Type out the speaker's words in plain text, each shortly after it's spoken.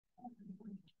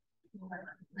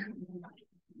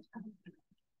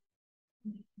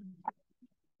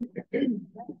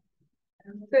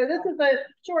So this is a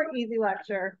short, easy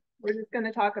lecture. We're just going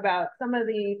to talk about some of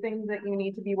the things that you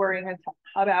need to be worrying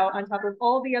about on top of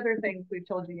all the other things we've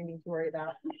told you need to worry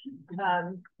about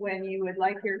when you would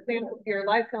like your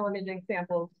live cell imaging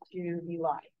samples to be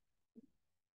live.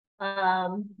 So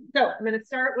I'm going to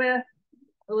start with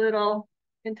a little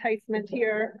enticement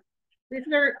here. These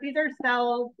are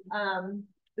cells.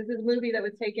 This is a movie that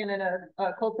was taken in a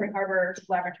Cold Spring Harbor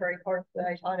laboratory course that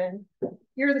I taught in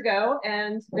years ago,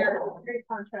 and they're very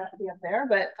contrasty up there.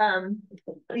 But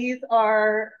these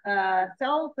are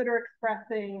cells that are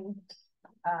expressing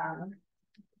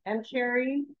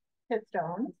M-cherry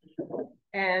histones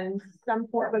and some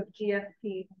form of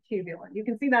GFP tubulin. You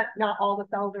can see that not all the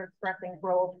cells are expressing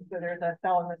growth. So there's a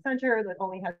cell in the center that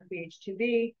only has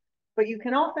BH2B, but you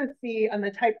can also see on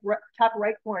the top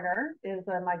right corner is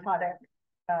a mitotic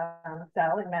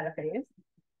cell in metaphase.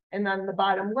 And then the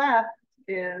bottom left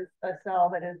is a cell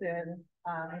that is in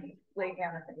late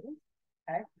anaphase.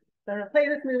 Okay, so I'm gonna play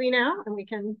this movie now and we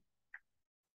can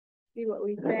see what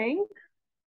we think.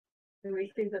 So we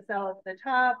see the cell at the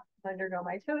top undergo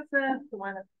mitosis,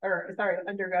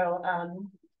 undergo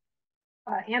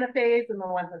anaphase, and the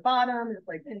one at the bottom is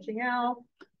like pinching out.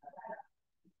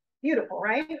 Beautiful,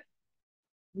 right?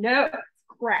 No, it's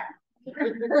crap.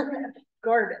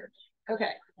 Garbage.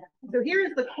 Okay, so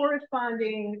here's the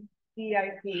corresponding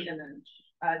DIC image,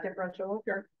 differential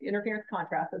interference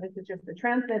contrast. So this is just the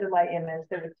transmitted light image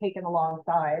that was taken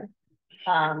alongside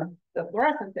the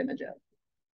fluorescence images.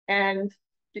 And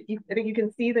I think you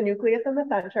can see the nucleus in the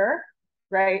center,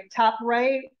 right? Top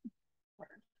right,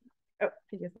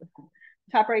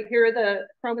 top right, here are the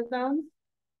chromosomes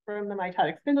from the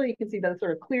mitotic spindle. You can see the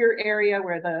sort of clear area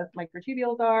where the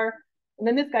microtubules are. And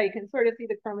then this guy, you can sort of see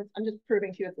the chromatin. I'm just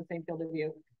proving to you it's the same field of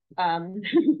view.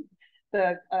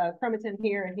 The chromatin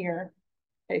here and here.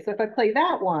 Okay, so if I play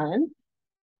that one,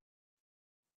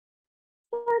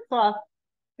 starts off,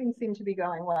 things seem to be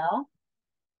going well.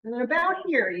 And then about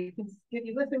here, you can, if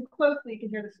you listen closely, you can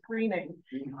hear the screaming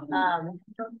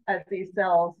as these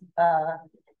cells die,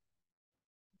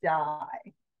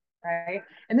 right?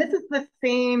 And this is the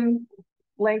same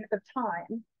length of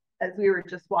time as we were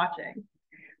just watching.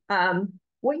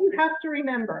 What you have to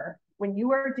remember when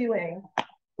you are doing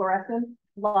fluorescence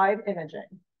live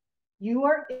imaging, you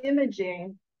are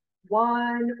imaging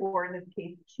one, or in this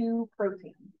case, two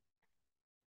proteins.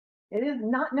 It is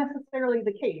not necessarily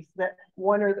the case that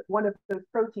one of those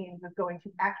proteins is going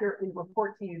to accurately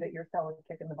report to you that your cell is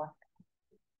kicking the bucket,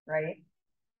 right?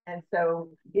 And so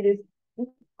it is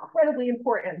incredibly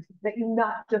important that you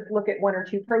not just look at one or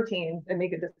two proteins and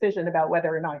make a decision about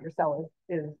whether or not your cell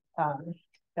is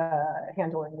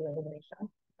handling the illumination.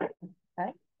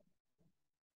 Okay,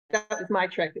 that was my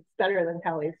trick. It's better than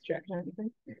Kelly's trick. Don't you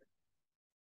think?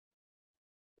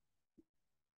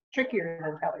 Trickier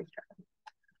than Kelly's trick.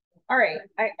 All right,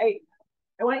 I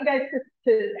want you guys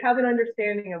to have an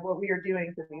understanding of what we are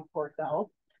doing to these poor cells.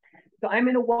 So I'm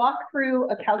going to walk through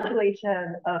a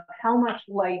calculation of how much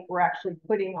light we're actually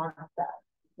putting on a cell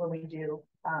when we do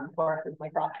fluorescence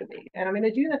microscopy. And I'm going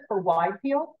to do this for wide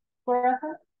field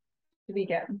fluorescence to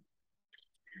begin.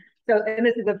 So, and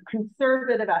this is a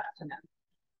conservative estimate,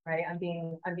 right? I'm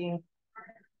being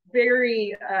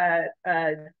very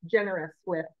generous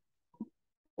with,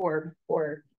 or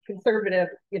conservative,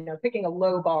 picking a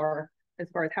low bar as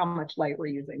far as how much light we're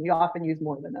using. We often use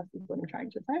more than this, is what I'm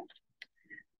trying to say.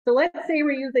 So let's say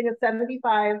we're using a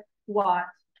 75-watt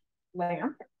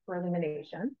lamp for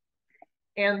illumination,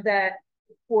 and that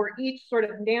for each sort of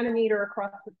nanometer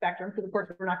across the spectrum, because of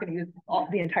course we're not going to use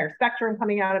the entire spectrum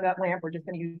coming out of that lamp, we're just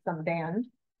going to use some band,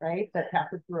 right, that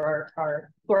passes through our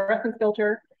fluorescence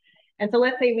filter. And so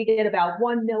let's say we get about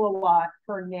 1 milliwatt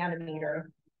per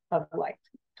nanometer of light.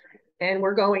 And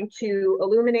we're going to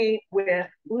illuminate with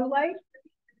blue light.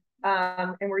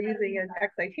 And we're using an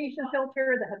excitation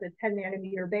filter that has a 10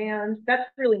 nanometer band. That's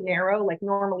really narrow. Like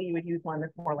normally you would use one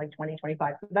that's more like 20,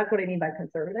 25. So that's what I mean by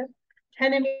conservative.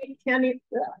 10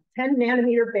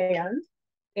 nanometer band.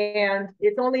 And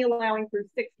it's only allowing through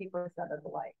 60% of the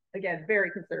light. Again,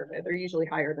 very conservative. They're usually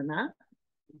higher than that.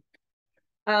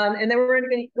 And then we're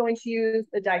going to use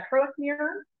a dichroic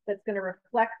mirror that's going to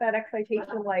reflect that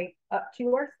excitation light up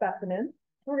to our specimen.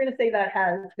 We're going to say that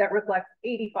reflects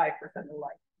 85% of the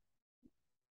light.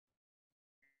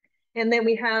 And then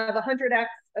we have a 100x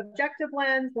objective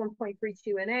lens, 1.32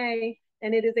 NA,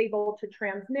 and it is able to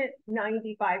transmit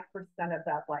 95% of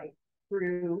that light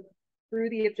through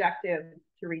the objective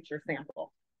to reach your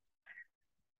sample.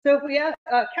 So if we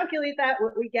calculate that,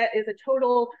 what we get is a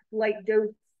total light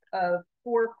dose of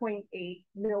 4.8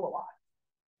 milliwatts.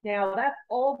 Now, that's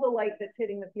all the light that's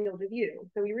hitting the field of view.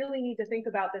 So we really need to think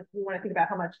about this. We want to think about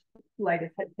how much light is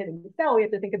hitting the cell. We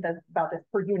have to think about this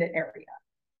per unit area,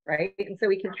 right? And so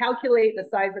we can calculate the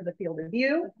size of the field of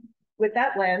view with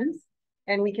that lens,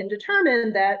 and we can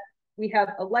determine that we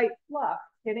have a light flux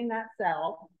hitting that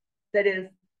cell that is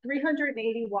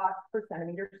 380 watts per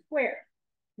centimeter squared.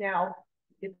 Now,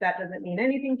 if that doesn't mean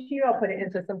anything to you, I'll put it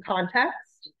into some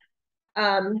context.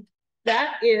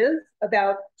 That is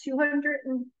about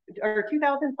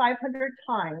 2,500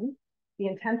 times the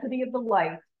intensity of the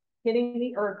light hitting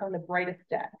the Earth on the brightest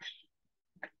day.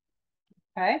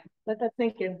 Okay, let that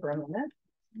sink in for a moment.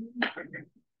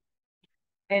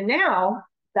 And now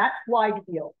that's wide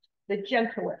field, the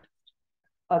gentlest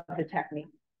of the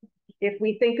techniques. If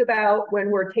we think about when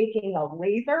we're taking a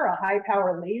laser, a high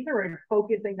power laser, and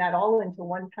focusing that all into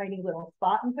one tiny little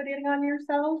spot and putting it on your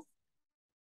cells,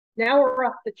 now we're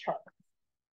off the chart.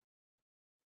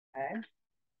 Okay.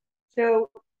 So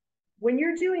when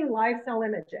you're doing live cell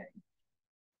imaging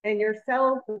and your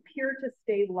cells appear to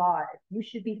stay live, you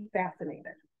should be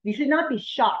fascinated. You should not be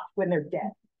shocked when they're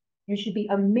dead. You should be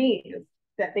amazed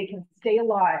that they can stay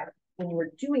alive when you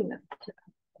are doing this to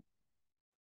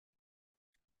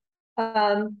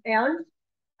them. And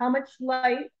how much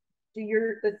light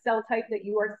do the cell type that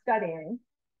you are studying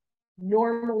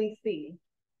normally see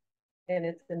in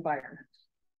its environment?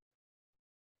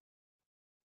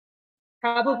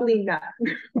 Probably not.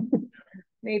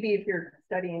 Maybe if you're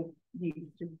studying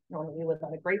yeast, you normally live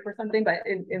on a grape or something, but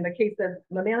in the case of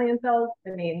mammalian cells,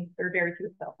 I mean, there are very few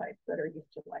cell types that are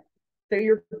used to light. So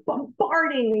you're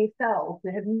bombarding these cells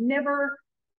that have never,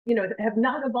 have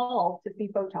not evolved to see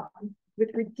photons with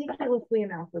ridiculously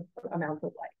amounts of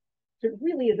light. So it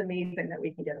really is amazing that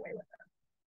we can get away with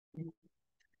it.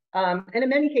 And in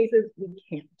many cases, we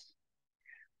can't.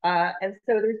 And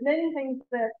so there's many things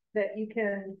that you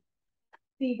can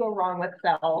see go wrong with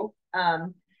cells.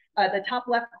 The top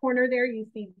left corner there, you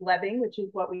see blebbing, which is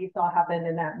what we saw happen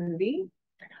in that movie.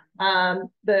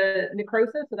 The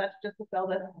necrosis, so that's just a cell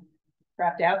that's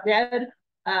crapped out, dead.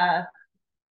 A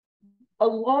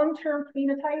long-term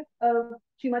phenotype of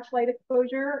too much light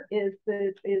exposure is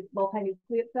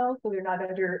multinucleate cells, so they're not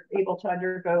able to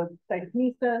undergo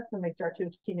cytokinesis, and they start to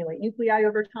accumulate nuclei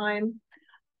over time.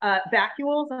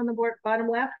 Vacuoles on the bottom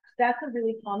left, that's a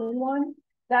really common one.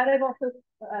 That I've also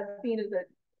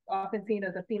often seen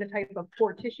as a phenotype of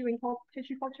poor tissue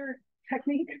culture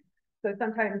technique. So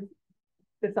sometimes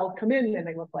the cells come in and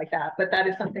they look like that, but that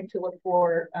is something to look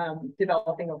for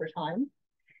developing over time.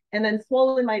 And then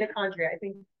swollen mitochondria. I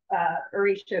think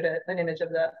Uri showed an image of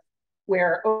this,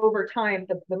 where over time,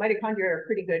 the mitochondria are a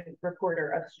pretty good recorder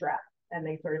of stress, and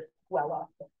they sort of swell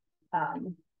up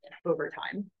over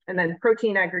time. And then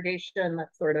protein aggregation,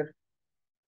 that's sort of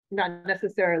not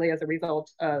necessarily as a result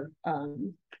of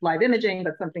live imaging,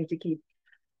 but something to keep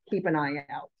an eye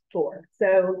out for.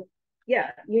 So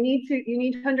yeah, you need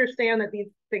to understand that these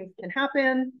things can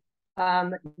happen.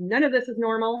 None of this is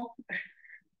normal,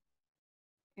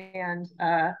 and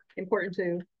important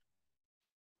to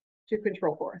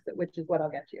control for, which is what I'll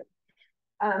get to.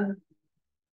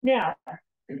 Now,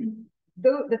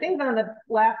 the things on the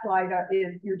last slide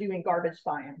is you're doing garbage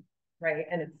science, right?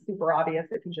 And it's super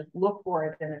obvious if you just look for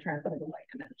it in a transmitted light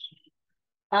image.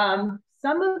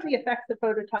 Some of the effects of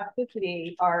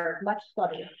phototoxicity are much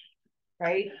subtler,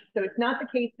 right? So it's not the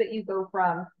case that you go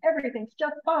from everything's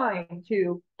just fine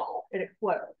to it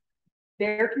explodes.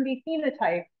 There can be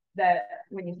phenotypes that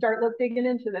when you start digging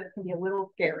into this can be a little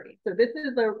scary. So this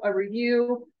is a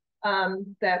review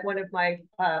that one of my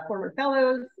former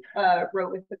fellows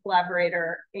wrote with the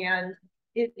collaborator, and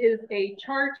it is a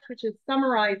chart which is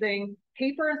summarizing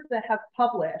papers that have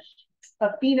published a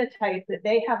phenotype that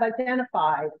they have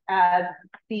identified as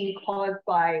being caused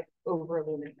by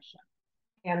overillumination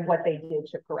and what they did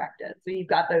to correct it. So you've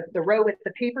got the row with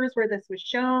the papers where this was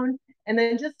shown, and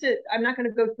then I'm not going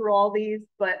to go through all these,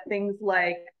 but things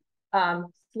like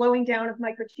slowing down of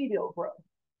microtubule growth.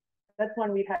 That's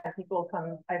one I've had people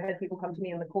come to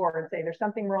me in the core and say, there's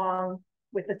something wrong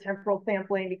with the temporal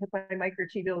sampling because my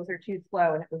microtubules are too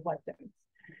slow, and it was lectins.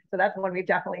 So that's one we've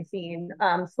definitely seen.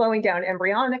 Slowing down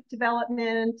embryonic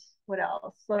development. What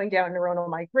else? Slowing down neuronal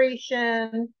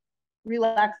migration,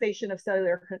 relaxation of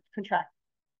cellular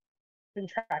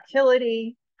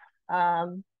contractility.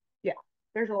 Yeah,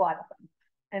 there's a lot of them.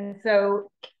 And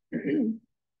so,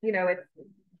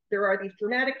 there are these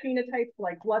dramatic phenotypes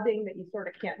like blubbing that you sort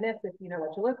of can't miss if you know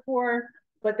what to look for,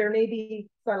 but there may be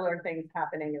subtler things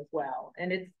happening as well.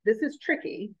 And this is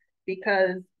tricky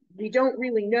because we don't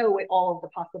really know what all of the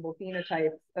possible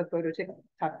phenotypes of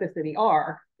phototoxicity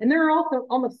are. And there are also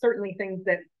almost certainly things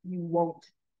that you won't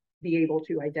be able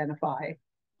to identify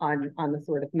on the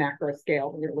sort of macro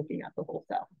scale when you're looking at the whole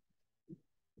cell.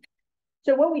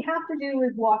 So what we have to do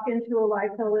is walk into a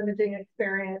live cell imaging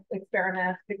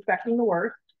experiment expecting the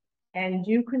worst, and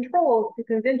do controls to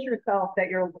convince yourself that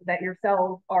your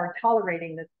cells are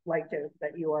tolerating this light dose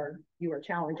that you are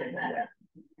challenging them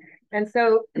with. And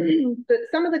so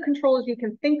some of the controls you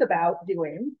can think about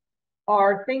doing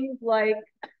are things like,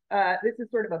 this is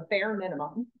sort of a bare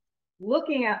minimum,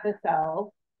 looking at the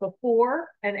cells before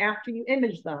and after you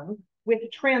image them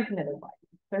with transmitted light.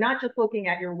 So not just looking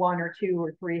at your 1 or 2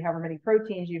 or 3, however many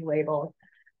proteins you've labeled,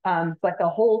 but the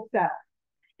whole cell.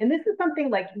 And this is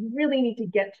something like you really need to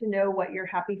get to know what your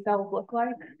happy cells look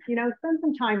like. You know, spend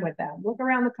some time with them. Look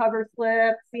around the cover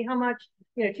slip, see how much,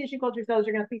 you know, tissue culture cells,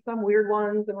 you're going to see some weird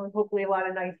ones and hopefully a lot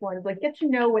of nice ones. Like get to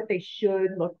know what they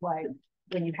should look like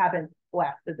when you haven't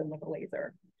blasted them with a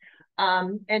laser.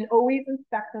 And always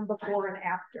inspect them before and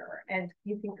after. And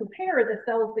you can compare the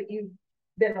cells that you've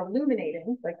been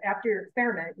illuminating, like after your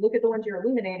experiment, look at the ones you're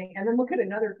illuminating and then look at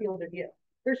another field of view.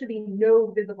 There should be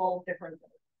no visible differences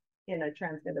in a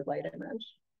transmitted light image.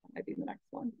 That might be the next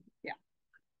one. Yeah.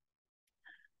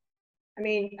 I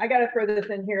mean, I got to throw this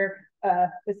in here.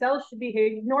 The cells should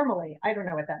behave normally. I don't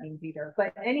know what that means either,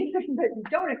 but anything that you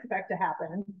don't expect to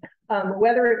happen,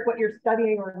 whether it's what you're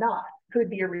studying or not, could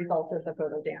be a result of the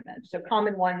photo damage. So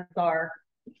common ones are,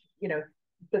 you know,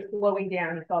 the slowing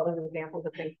down. You saw those examples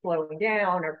of things slowing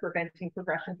down or preventing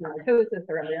progression through mitosis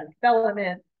or embryo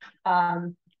development.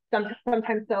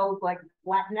 Sometimes cells like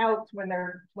flatten out when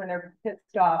they're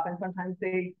pissed off, and sometimes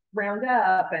they round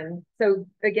up. And so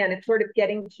again, it's sort of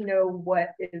getting to know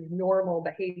what is normal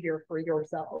behavior for your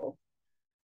cells.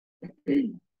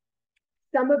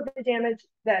 Some of the damage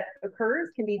that occurs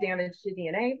can be damage to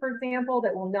DNA, for example,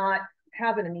 that will not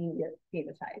have an immediate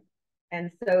phenotype.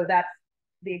 And so that's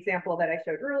the example that I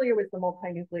showed earlier was the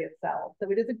multinucleate cell. So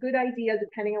it is a good idea,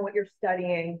 depending on what you're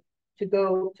studying, to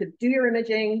go to do your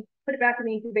imaging, put it back in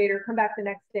the incubator, come back the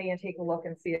next day and take a look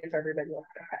and see if everybody looks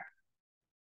okay.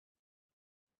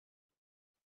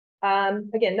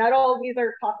 Again, not all of these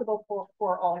are possible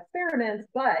for all experiments,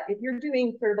 but if you're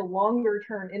doing sort of a longer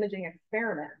term imaging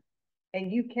experiment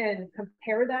and you can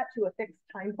compare that to a fixed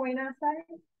time point assay,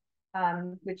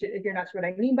 which if you're not sure what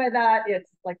I mean by that,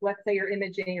 it's like, let's say you're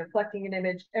collecting an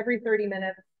image every 30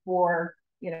 minutes for,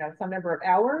 you know, some number of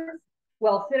hours.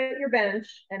 Well, sit at your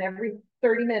bench and every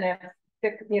 30 minutes,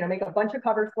 make a bunch of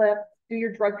cover slips, do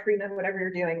your drug treatment, whatever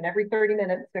you're doing, and every 30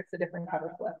 minutes, fix a different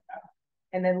cover slip.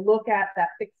 And then look at that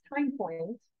fixed time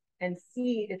point and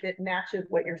see if it matches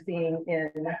what you're seeing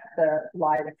in the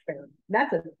live experiment. And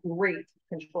that's a great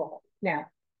control. Now,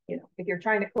 you know, if you're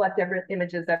trying to collect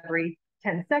images every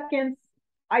 10 seconds,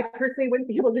 I personally wouldn't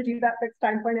be able to do that fixed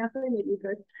time point assay. Maybe you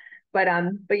could, but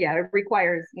yeah, it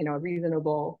requires, you know, a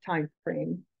reasonable time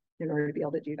frame in order to be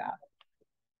able to do that.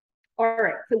 All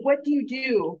right, so what do you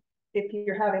do if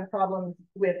you're having problems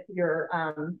with your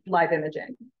live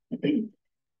imaging?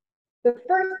 The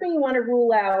first thing you want to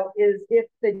rule out is if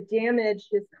the damage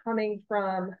is coming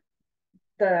from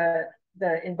the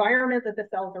environment that the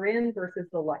cells are in versus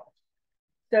the light.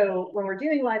 So when we're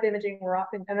doing live imaging, we're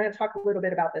often, and I'm going to talk a little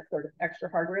bit about this sort of extra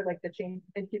hardware, like the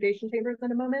incubation chambers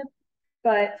in a moment,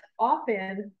 but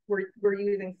often we're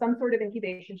using some sort of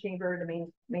incubation chamber to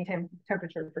maintain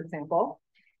temperature, for example.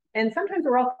 And sometimes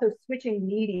we're also switching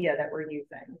media that we're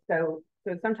using. So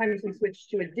sometimes we switch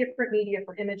to a different media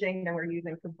for imaging than we're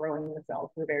using for growing the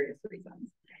cells for various reasons.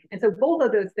 And so both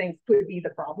of those things could be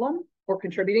the problem or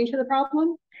contributing to the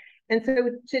problem. And so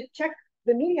to check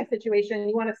the media situation,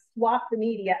 you want to swap the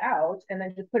media out and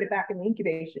then just put it back in the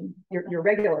incubation, your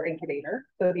regular incubator.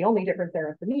 So the only difference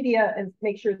there is the media, and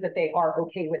make sure that they are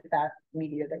okay with that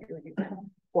media that you're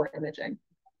using for imaging.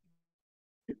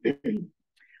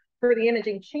 For the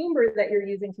imaging chamber that you're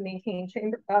using to maintain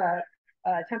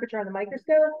temperature on the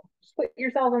microscope, just put your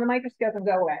cells on the microscope and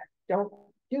go away. Don't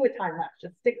do a time lapse,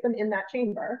 just stick them in that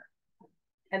chamber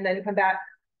and then come back,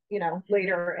 you know,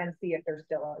 later and see if they're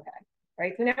still okay.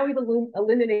 Right, so now we've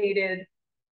eliminated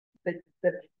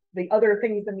the other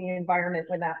things in the environment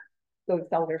when those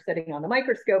cells are sitting on the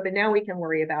microscope, and now we can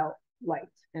worry about light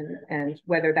and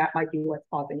whether that might be what's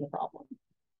causing the problem.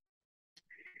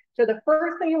 So the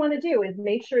first thing you want to do is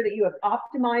make sure that you have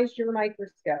optimized your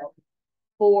microscope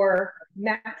for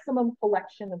maximum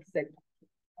collection of signals,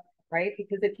 right?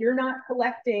 Because if you're not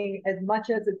collecting as much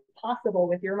as is possible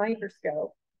with your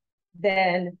microscope,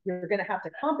 then you're going to have to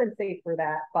compensate for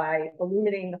that by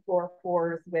illuminating the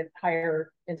fluorophores with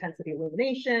higher intensity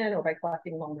illumination or by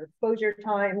collecting longer exposure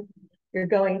time. You're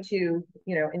going to,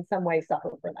 in some way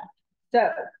suffer for that.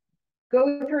 So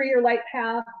go through your light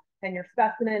path and your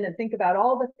specimen and think about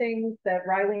all the things that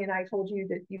Riley and I told you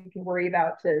that you can worry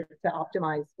about to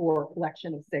optimize for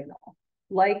collection of signal,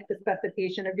 like the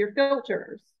specification of your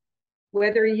filters,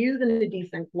 whether you're using a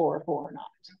decent fluorophore or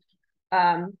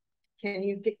not. Can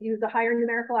you use a higher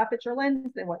numerical aperture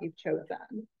lens than what you've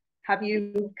chosen? Have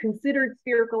you considered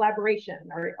spherical aberration?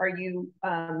 Are you,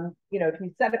 can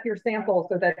you set up your sample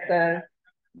so that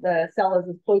the cell is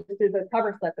as close to the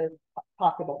cover slip as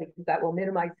possible, because that will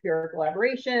minimize spherical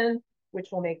aberration,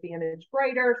 which will make the image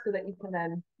brighter so that you can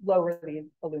then lower the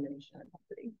illumination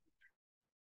intensity.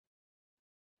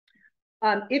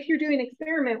 If you're doing an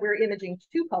experiment where you're imaging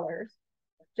 2 colors,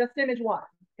 just image one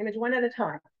at a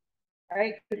time.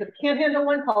 Right? Because if it can't handle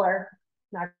 1 color,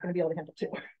 it's not going to be able to handle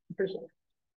 2, for sure.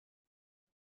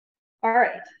 All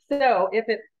right, so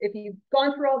if you've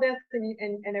gone through all this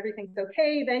and everything's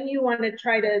okay, then you want to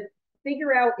try to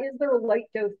figure out, is there a light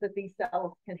dose that these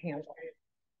cells can handle?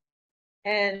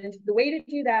 And the way to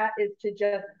do that is to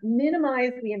just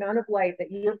minimize the amount of light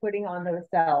that you're putting on those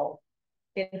cells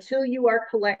until you are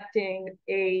collecting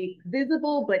a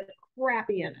visible but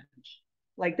crappy image.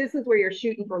 Like this is where you're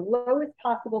shooting for lowest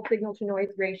possible signal to noise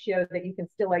ratio that you can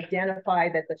still identify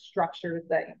that the structures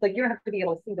that, like you don't have to be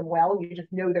able to see them well, you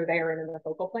just know they're there and in the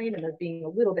focal plane and they're being a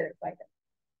little bit excited.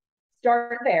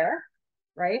 Start there,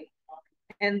 right?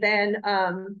 And then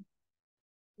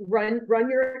run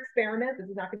your experiment. This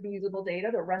is not going to be usable data,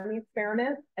 but run the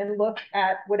experiment and look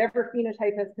at whatever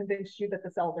phenotype has convinced you that the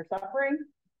cells are suffering,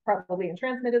 probably in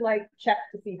transmitted light, check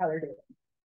to see how they're doing.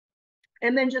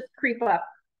 And then just creep up,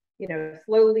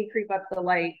 slowly creep up the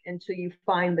light until you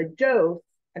find the dose.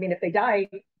 I mean, if they die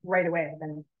right away,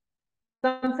 then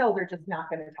some cells are just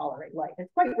not going to tolerate light.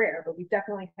 It's quite rare, but we've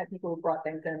definitely had people who brought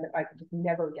things in that I could just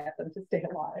never get them to stay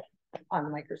alive on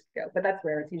the microscope. But that's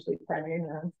rare. It's usually primary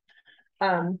neurons.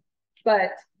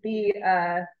 But the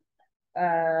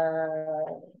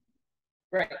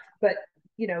right. But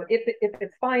if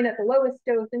it's fine at the lowest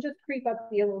dose, then just creep up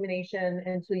the illumination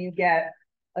until you get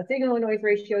a signal to noise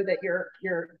ratio that your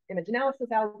image analysis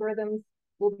algorithms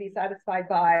will be satisfied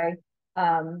by,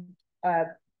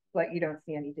 but you don't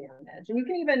see any damage. And you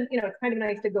can even, it's kind of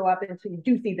nice to go up until you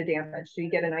do see the damage, so you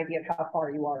get an idea of how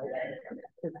far you are away from it.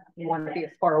 Because you want to be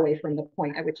as far away from the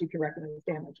point at which you can recognize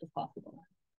damage as possible.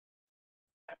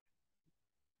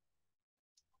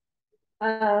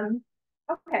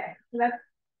 Okay, so that's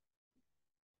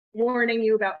warning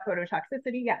you about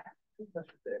phototoxicity. Yeah.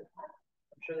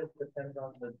 I'm sure this depends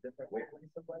on the different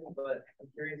wavelengths of light, but I'm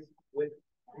curious,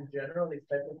 in general, these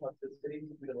types of toxicities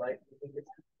due to light, I think it's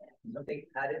something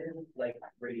additive, like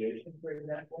radiation, for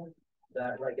example,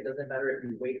 that like it doesn't matter if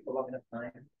you wait for long enough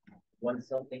time, once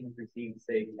something receives,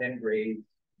 say, 10 grades,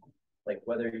 like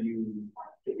whether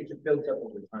it just builds up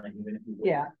over time, even if you wait.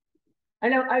 Yeah. I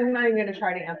know I'm not even going to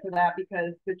try to answer that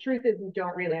because the truth is we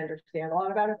don't really understand a lot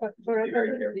about it. Do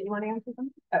you want to answer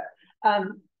them?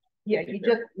 Oh. Yeah,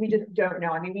 we just don't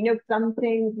know. I mean, we know some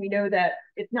things. We know that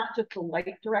it's not just the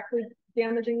light directly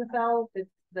damaging the cells; it's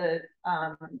the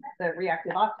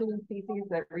reactive oxygen species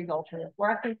that result in a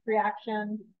fluorescence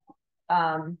reaction.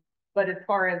 But as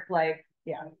far as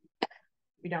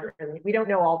we don't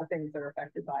know all the things that are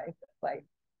affected by light.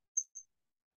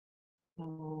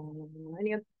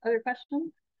 Any other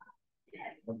questions?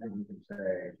 One thing you can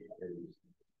say is,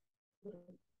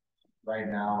 right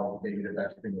now, maybe the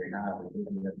best thing we have is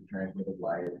looking at the transmitted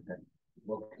light and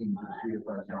looking to see if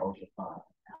our cells are fine.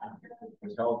 The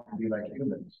cells can be like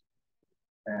humans,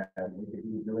 and we could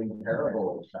be doing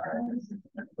terrible inside,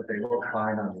 but they look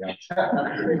fine on the outside.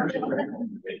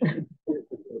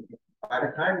 By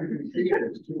the time you can see it,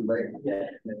 it's too late.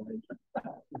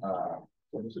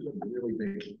 So this is a really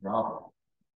big problem.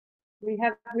 We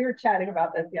were chatting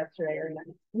about this yesterday, or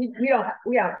we don't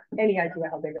have any idea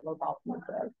how big of a problem this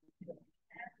is.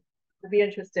 It'll be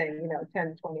interesting,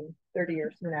 10, 20, 30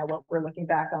 years from now, what we're looking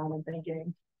back on and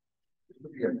thinking.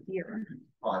 Here.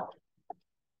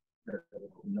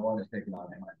 No one has taken on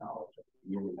my knowledge of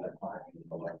really defining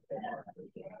the light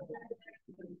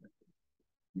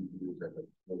you use it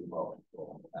really well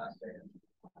in the past day.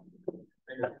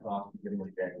 Fingers crossed, beginning of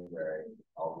January,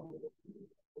 I'll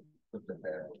put the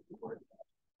bed.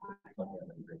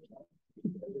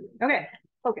 Okay.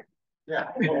 Okay. Yeah.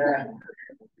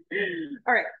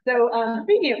 All right. So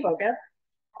speaking of focus,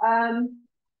 so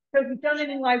if you've done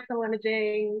any live cell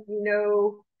imaging,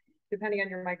 depending on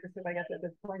your microscope, I guess at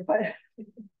this point, but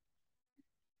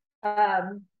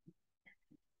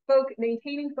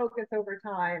maintaining focus over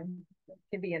time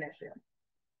can be an issue,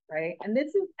 right? And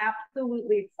this is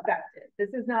absolutely expected. This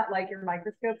is not like your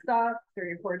microscope stops or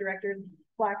your core directors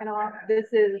slacking off. This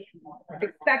is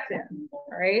expected,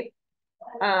 right?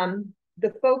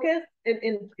 The focus,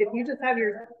 if you just have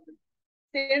your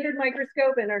standard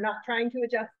microscope and are not trying to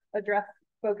address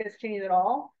focus change at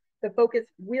all, the focus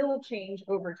will change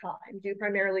over time due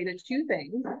primarily to two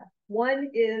things. One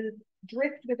is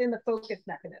drift within the focus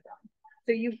mechanism.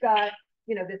 So you've got,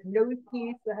 you know, this nose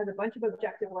piece that has a bunch of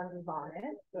objective lenses on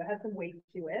it. So it has some weight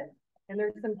to it. And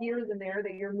there's some gears in there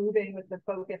that you're moving with the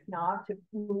focus knob to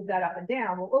move that up and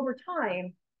down. Well, over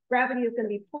time, gravity is going to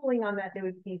be pulling on that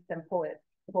nose piece and pull it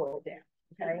down.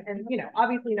 Okay. And, you know,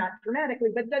 obviously not dramatically,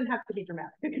 but it doesn't have to be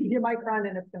dramatic. It can be a micron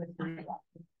and it's going to screw you up.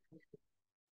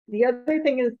 The other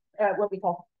thing is what we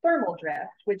call thermal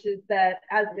drift, which is that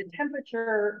as the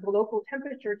local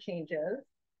temperature changes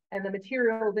and the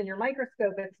materials in your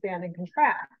microscope expand and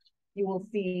contract, you will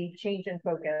see change in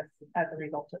focus as a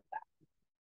result of that.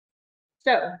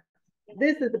 So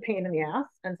this is a pain in the ass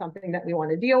and something that we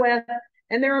want to deal with.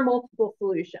 And there are multiple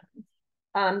solutions.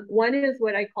 One is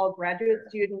what I call graduate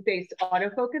student-based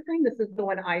autofocusing. This is the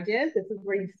one I did. This is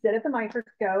where you sit at the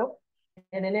microscope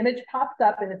and an image pops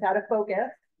up and it's out of focus.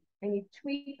 And you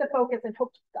tweak the focus and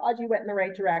hope to God you went in the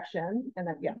right direction. And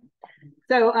then, yeah.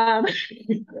 So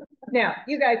now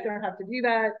you guys don't have to do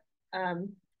that.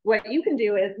 What you can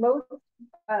do is most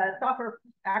software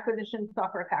acquisition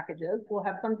software packages will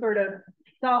have some sort of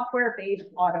software-based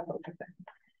autofocusing.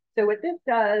 So what this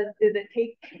does is it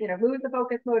takes, you know, moves the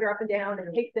focus motor up and down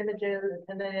and takes images,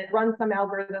 and then it runs some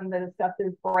algorithm that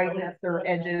assesses brightness or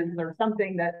edges or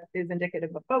something that is indicative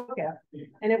of focus.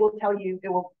 And it will tell you, it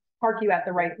will park you at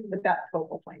the best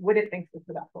focal plane, what it thinks is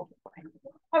the best focal plane.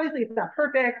 Obviously, it's not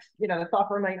perfect. You know, the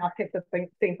software might not pick the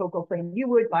same focal plane you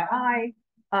would by eye,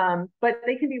 but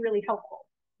they can be really helpful.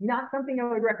 Not something I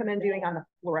would recommend doing on the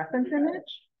fluorescence image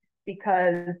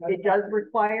because it does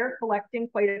require collecting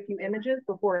quite a few images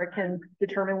before it can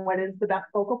determine what is the best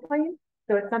focal plane.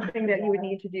 So it's something that you would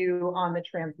need to do on the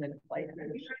transmitted light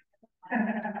image.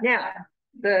 Now,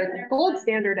 the gold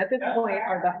standard at this point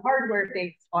are the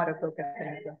hardware-based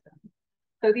autofocusing systems.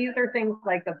 So these are things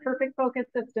like the perfect focus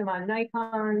system on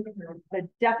Nikon, the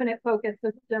definite focus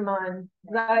system on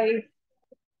Zeiss.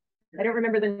 I don't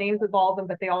remember the names of all of them,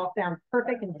 but they all sound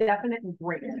perfect and definite and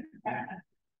great.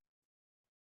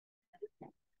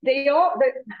 The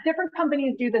different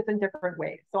companies do this in different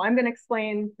ways. So I'm going to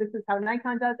explain, this is how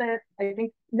Nikon does it. I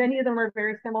think many of them are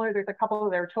very similar. There's a couple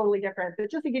that are totally different,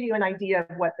 but just to give you an idea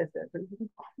of what this is. It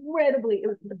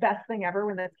was the best thing ever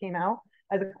when this came out.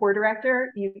 As a core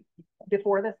director,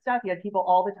 before this stuff, you had people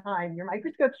all the time, your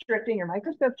microscope's drifting, you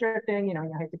know,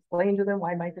 you had to explain to them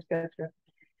why microscope's drifting.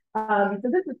 So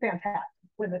this is fantastic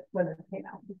when this came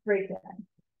out. It's great to have.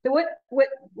 So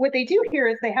what they do here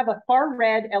is they have a far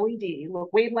red LED,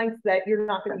 wavelengths that you're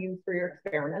not going to use for your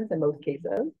experiments in most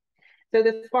cases. So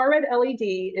this far red LED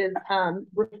is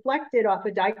reflected off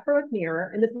a dichroic mirror,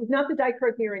 and this is not the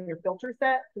dichroic mirror in your filter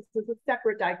set. This is a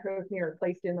separate dichroic mirror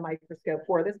placed in the microscope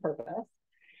for this purpose.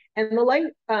 And the light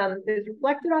is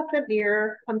reflected off the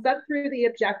mirror, comes up through the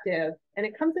objective, and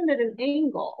it comes in at an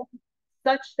angle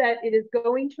such that it is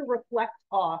going to reflect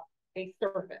off a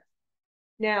surface.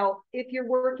 Now, if you're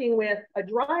working with a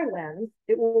dry lens,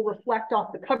 it will reflect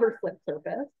off the cover slip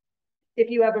surface.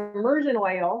 If you have immersion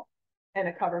oil and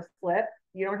a cover slip,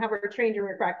 you don't have a change in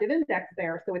refractive index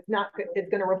there, so it's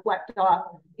going to reflect off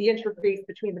the interface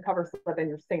between the cover slip and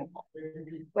your sample.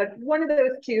 But one of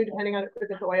those two, depending on if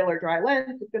it's oil or dry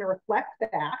lens, is going to reflect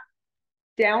back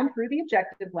down through the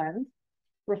objective lens,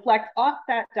 reflect off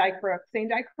that same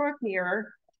dichroic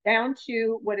mirror down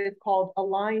to what is called a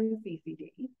line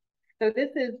CCD. So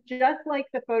this is just like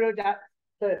the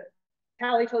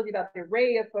Callie told you about the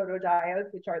array of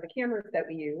photodiodes, which are the cameras that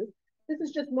we use. This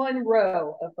is just one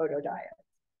row of photodiodes.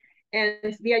 And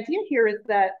the idea here is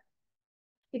that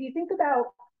if you think about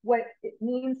what it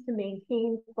means to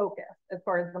maintain focus as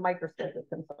far as the microscope is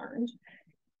concerned,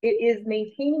 it is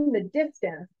maintaining the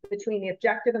distance between the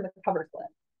objective and the cover slip,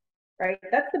 right?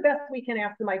 That's the best we can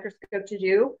ask the microscope to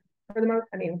do for the most,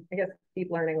 I mean, I guess deep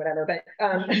learning, whatever, but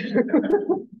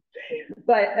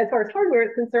but as far as hardware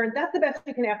is concerned, that's the best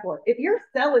you can ask for. If your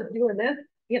cell is doing this,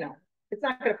 you know, it's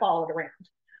not going to follow it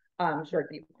around, short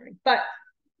deep learning. But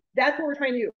that's what we're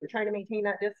trying to do. We're trying to maintain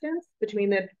that distance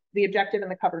between the objective and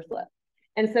the cover slip.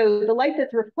 And so the light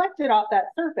that's reflected off that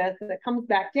surface that comes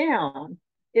back down,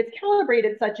 it's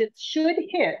calibrated such it should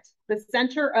hit the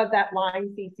center of that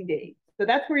line CCD. So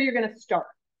that's where you're going to start.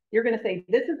 You're going to say,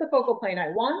 this is the focal plane I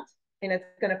want, and it's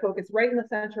going to focus right in the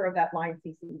center of that line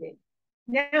CCD.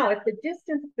 Now, if the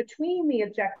distance between the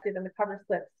objective and the cover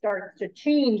slip starts to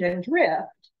change and drift,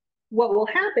 what will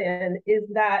happen is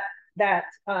that that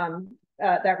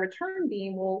return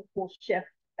beam will shift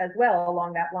as well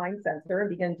along that line sensor and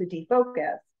begin to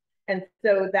defocus. And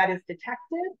so that is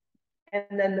detected,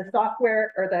 and then the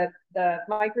software or the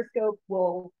microscope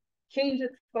will change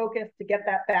its focus to get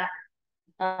that back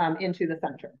into the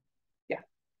center. Yeah.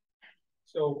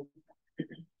 So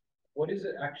what is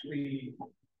it actually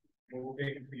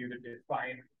moving for you to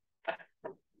define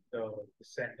the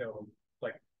center,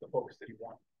 like the focus that you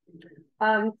want?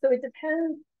 So it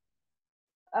depends.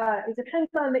 It depends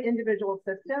on the individual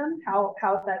system, how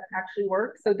that actually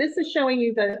works. So this is showing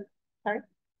you the, sorry.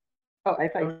 Oh, I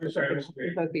thought you sorry,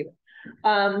 both people.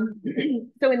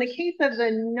 So in the case of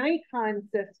the Nikon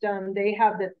system, they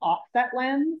have this offset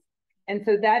lens. And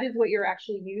so that is what you're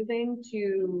actually using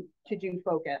to do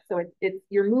focus. So it's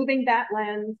you're moving that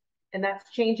lens, and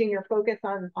that's changing your focus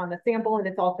on the sample, and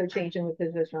it's also changing the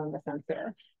position on the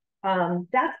sensor.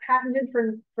 That's patented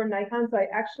from Nikon, so I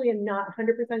actually am not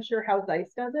 100% sure how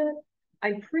Zeiss does it.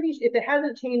 I'm pretty sure if it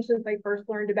hasn't changed since I first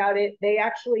learned about it, they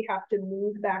actually have to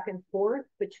move back and forth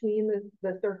between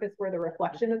the surface where the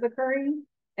reflection is occurring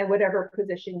and whatever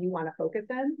position you want to focus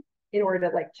in order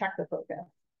to like check the focus.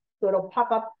 So it'll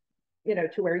pop up, you know,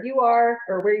 to where you are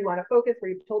or where you want to focus, where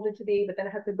you've told it to be, but then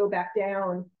it has to go back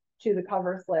down to the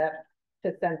cover slip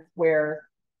to sense where,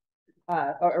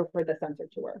 or for the sensor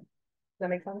to work. Does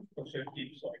that make sense? So it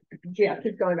keeps like, yeah, it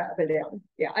keeps going back up and down.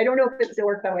 Yeah, I don't know if it still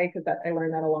works that way because I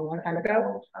learned that a long time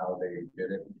ago. How they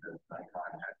did it because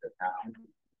Nikon had this happen.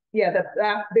 Yeah,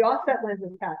 the offset lens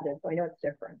is patented, so I know it's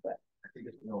different, but I think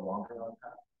it's no longer on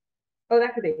top. oh,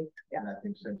 that could be. Yeah, And I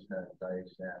think since then,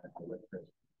 Zeiss and Electric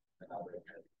and others.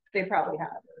 they probably have.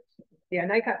 Yeah,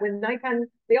 Nikon,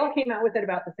 they all came out with it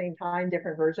about the same time,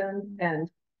 different versions. And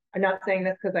I'm not saying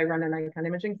this because I run a Nikon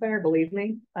imaging center, believe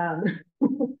me.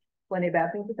 Plenty of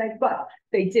bad things to say, but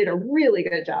they did a really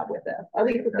good job with this. At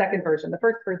least the second version. The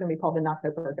first version we called the not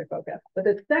so perfect focus, but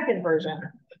the second version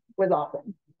was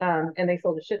awesome. And they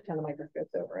sold a shit ton of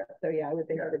microscopes over it. So yeah, I would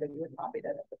think everybody would copy it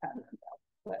if the patent themselves.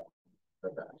 But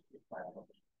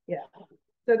yeah.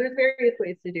 So there's various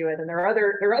ways to do it, and there are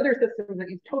other systems that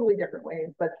use totally different ways.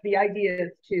 But the idea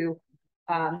is to,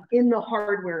 in the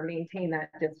hardware, maintain that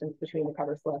distance between the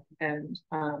cover slip and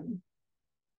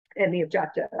the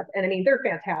objective. And I mean, they're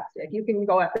fantastic. You can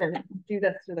go up and do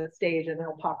this to the stage, and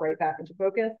it'll pop right back into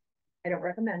focus. I don't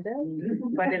recommend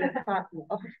it, but it is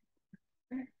possible.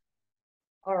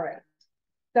 All right.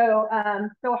 So,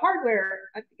 so hardware,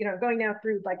 you know, going now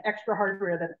through like extra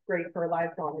hardware that's great for live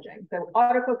cell imaging. So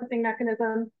autofocusing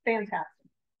mechanism, fantastic.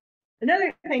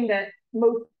 Another thing that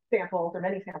most samples or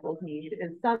many samples need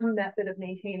is some method of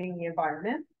maintaining the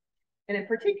environment. And in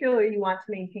particular, you want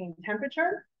to maintain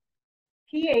temperature,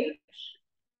 pH,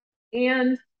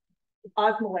 and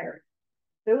osmolarity.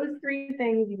 Those three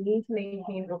things you need to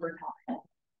maintain over time.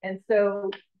 And so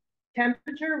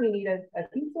temperature, we need a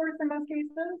heat source in most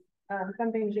cases.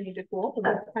 Some things you need to cool, so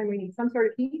this time we need some sort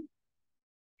of heat.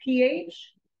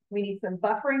 pH, we need some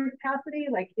buffering capacity.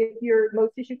 Like if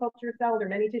most tissue culture cells or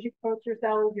many tissue culture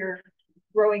cells, you're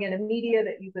growing in a media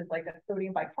that uses like a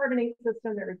sodium bicarbonate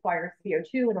system that requires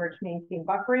CO2 in order to maintain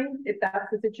buffering. If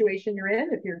that's the situation you're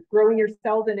in, if you're growing your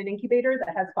cells in an incubator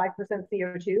that has 5%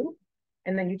 CO2,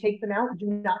 and then you take them out, do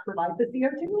not provide the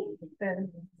CO2,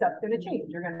 then stuff's going to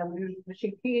change. You're going to lose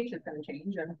machine pH, is going to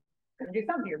change, and going to do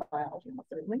some to your biology, most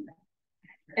certainly.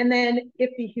 And then if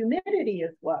the humidity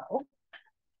is low,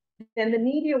 then the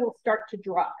media will start to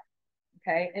dry.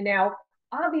 Okay, and now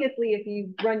obviously if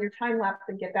you run your time lapse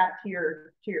and get back to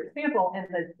your sample and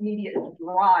the media is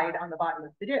dried on the bottom of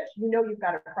the dish, you know you've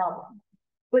got a problem.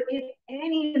 But if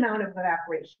any amount of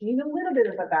evaporation, even a little bit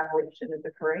of evaporation is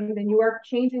occurring, then you are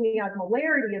changing the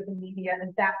osmolarity of the media,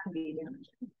 and that can be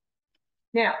damaging.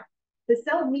 Now, the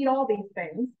cells need all these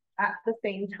things at the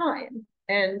same time.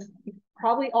 And you've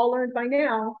probably all learned by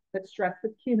now that stress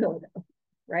is cumulative,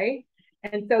 right?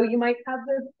 And so you might have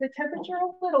the temperature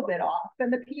a little bit off,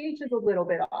 and the pH is a little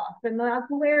bit off, and the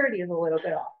osmolarity is a little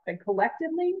bit off. And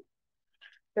collectively,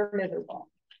 they're miserable,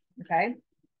 okay?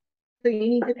 So you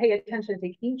need to pay attention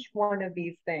to each one of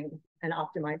these things and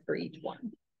optimize for each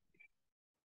one.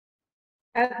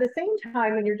 At the same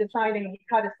time, when you're deciding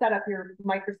how to set up your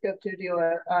microscope to do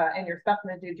and your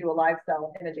specimen to do a live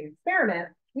cell imaging experiment,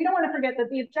 we don't want to forget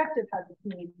that the objective has its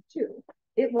needs too.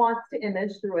 It wants to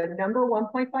image through a number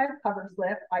 1.5 cover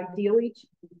slip, ideally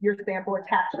your sample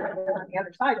attached on the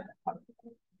other side of that cover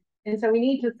slip. And so we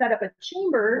need to set up a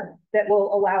chamber that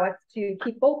will allow us to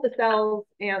keep both the cells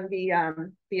and the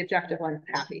objective lens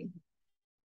happy.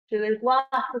 So there's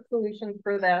lots of solutions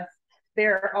for this.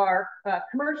 There are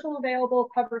commercial available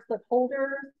cover slip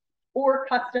holders, or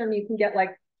custom. You can get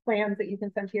like plans that you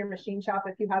can send to your machine shop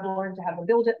if you have one to have them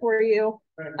build it for you.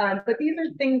 But these are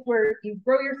things where you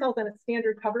grow yourself in a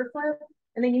standard cover slip,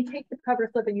 and then you take the cover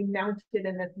slip and you mount it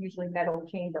in this usually metal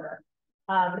chamber.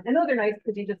 And those are nice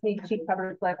because you just need cheap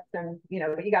cover slips, and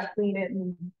but you got to clean it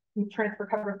and you transfer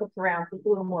cover slips around, so it's a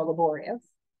little more laborious.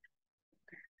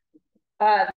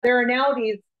 There are now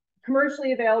these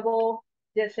commercially available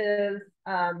dishes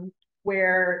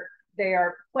where they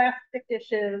are plastic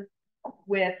dishes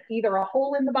with either a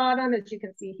hole in the bottom, as you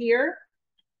can see here,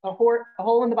 a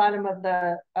hole in the bottom of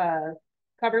the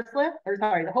cover slip, or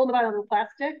sorry, the hole in the bottom of the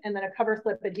plastic, and then a cover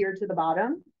slip adhered to the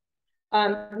bottom.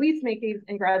 We used to make these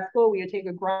in grad school. We would take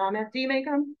a grommet. Do you make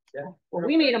them? Yeah. Well,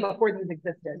 we made them before these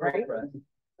existed, right?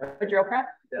 A drill press?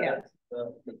 Yeah.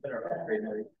 That's been our upgrade.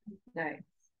 Nice.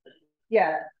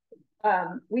 Yeah.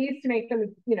 We used to make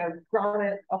them,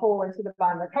 grommet a hole into the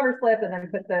bottom of the cover slip, and then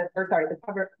put the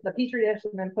petri dish,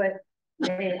 and then put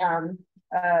some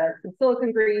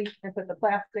silicone grease and put the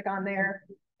plastic on there.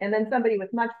 And then somebody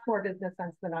with much more business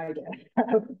sense than I did,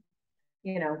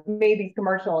 made these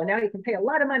commercial, and now you can pay a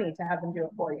lot of money to have them do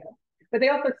it for you. But they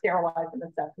also sterilize them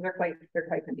and stuff, so they're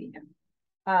quite convenient.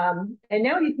 And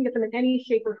now you can get them in any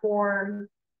shape or form.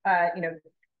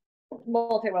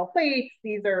 Multi-well plates.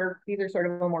 These are sort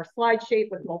of a more slide shape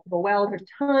with multiple wells. There's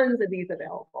tons of these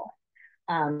available.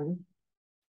 And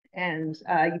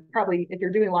you probably, if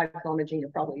you're doing live film imaging, you're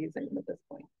probably using them at this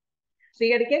point. So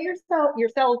you got to get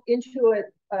yourself into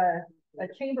a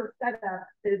chamber setup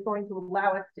that is going to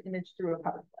allow us to image through a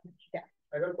cover slip. Yeah.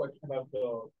 I got a question about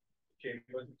the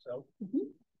chambers itself. Mm-hmm.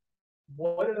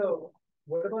 What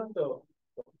about the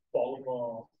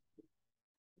polymer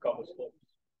cover slips?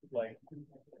 Like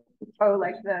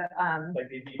the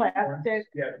plastic.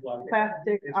 Yeah,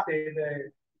 plastic.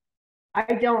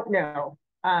 I don't know.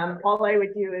 All I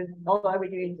would do is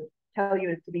tell you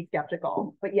is to be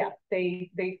skeptical. But yes,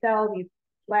 they sell these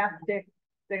plastic.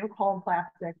 They don't call them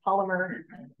plastic, polymer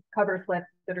cover slips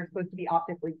that are supposed to be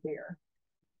optically clear.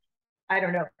 I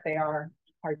don't know if they are.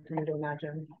 Hard for me to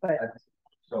imagine, but.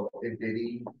 So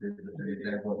Diddy is an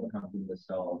example of a company that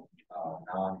sells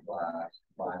non-glass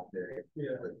plastic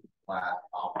with flat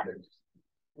optics.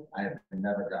 I have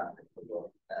never gotten it to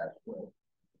look as well.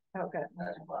 Oh, good.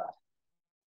 As glass.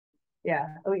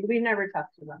 Yeah, we've never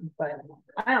tested them, but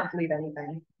I don't believe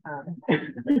anything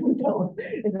until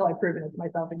I've proven it to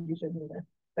myself, and you shouldn't either.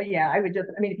 But yeah, I would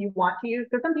if you want to use,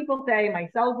 because some people say my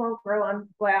cells won't grow on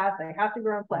glass, they have to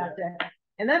grow on plastic,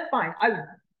 and that's fine. I would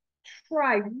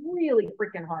try really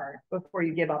freaking hard before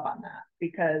you give up on that,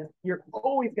 because you're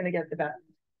always going to get the best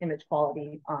image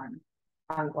quality on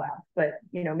glass. But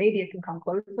maybe it can come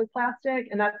close with plastic,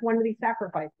 and that's one of these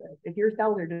sacrifices. If your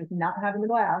cells are just not having the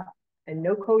glass, and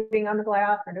no coating on the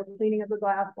glass or no cleaning of the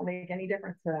glass will make any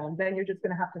difference to them, then you're just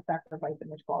going to have to sacrifice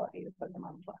image quality to put them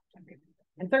on plastic.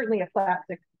 And certainly a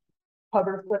plastic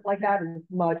cover slip like that is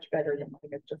much better than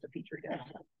like it's just a petri dish.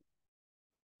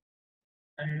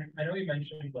 And I know you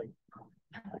mentioned like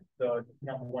the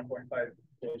number 1.5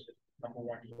 versus number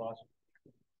 1 glass.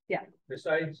 Yeah.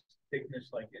 Besides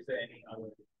thickness, like, is there any other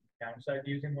downside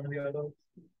to using one or the other?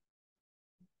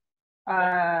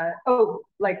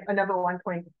 Like a number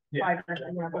 1.5 versus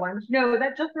number 1. No,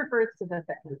 that just refers to the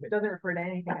thickness. It doesn't refer to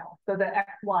anything else. So the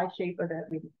XY shape of it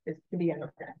is to be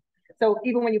anything. So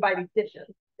even when you buy these dishes,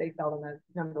 they sell them as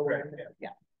number 1. Right, yeah.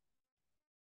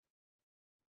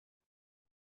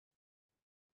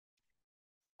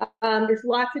 There's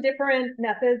lots of different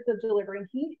methods of delivering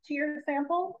heat to your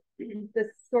sample. The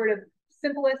sort of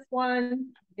simplest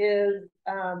one is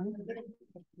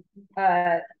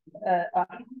a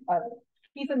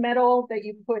piece of metal that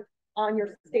you put on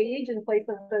your stage in place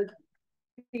of the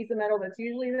piece of metal that's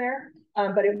usually there,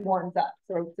 but it warms up.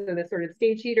 So the sort of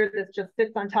stage heater, this just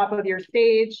sits on top of your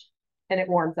stage and it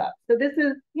warms up. So this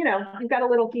is, you've got a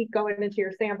little heat going into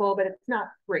your sample, but it's not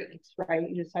great, right?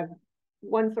 You just have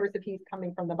one source of heat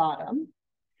coming from the bottom.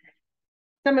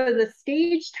 Some of the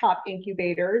stage top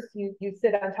incubators, you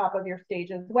sit on top of your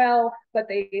stage as well, but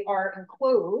they are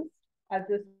enclosed, as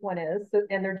this one is,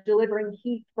 and they're delivering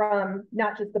heat from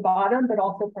not just the bottom, but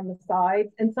also from the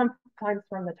sides, and sometimes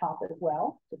from the top as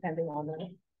well, depending on the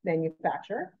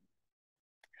manufacturer.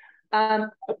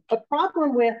 A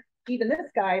problem with even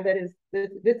this guy this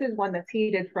is one that's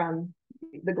heated from,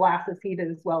 the glass is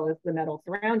heated as well as the metal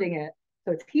surrounding it.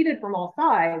 So it's heated from all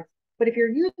sides, but if you're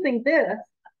using this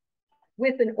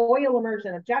with an oil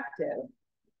immersion objective,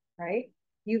 right,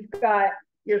 you've got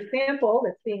your sample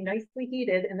that's being nicely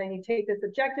heated, and then you take this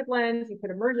objective lens, you put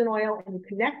immersion oil, and you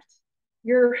connect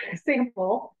your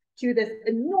sample to this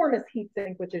enormous heat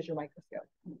sink, which is your microscope,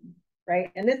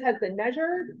 right? And this has been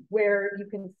measured where you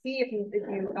can see if you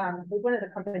one of the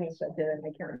companies that did it,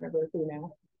 I can't remember who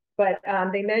now, but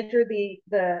they measure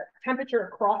the temperature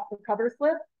across the cover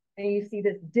slip, and you see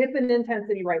this dip in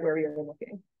intensity right where you're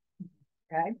looking,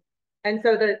 okay? And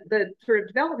so the sort of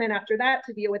development after that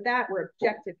to deal with that were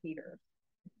objective heaters.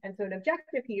 And so an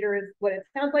objective heater is what it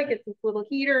sounds like. It's this little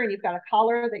heater, and you've got a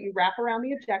collar that you wrap around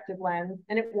the objective lens,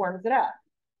 and it warms it up.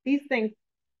 These things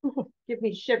give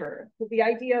me shivers with the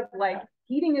idea of like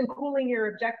heating and cooling your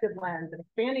objective lens and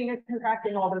expanding and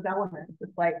contracting all those elements.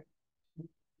 It's like,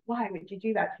 why would you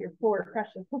do that to your poor,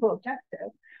 precious little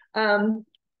objective?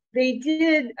 They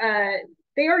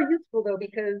are useful though,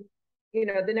 because, you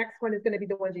know, the next one is going to be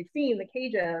the ones you've seen, the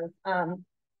cages.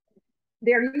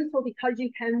 They're useful because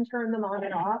you can turn them on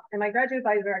and off. And my graduate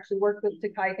advisor actually worked with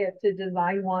Takai to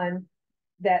design one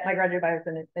that my graduate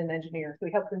advisor is an engineer. So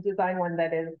he helps them design one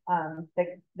that is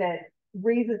that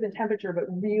raises the temperature, but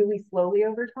really slowly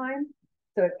over time.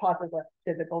 So it causes less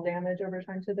physical damage over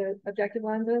time to the objective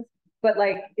lenses. But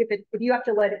like if you have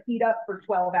to let it heat up for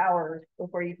 12 hours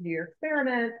before you can do your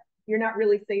experiment, you're not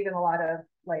really saving a lot of,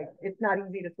 like, it's not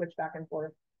easy to switch back and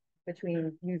forth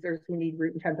between users who need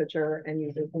room temperature and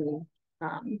users who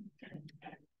need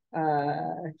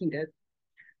heated.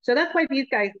 So that's why these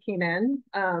guys came in.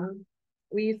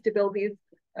 We used to build these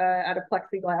out of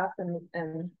plexiglass, and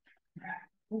I'm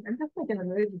just like in the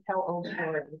mood to tell old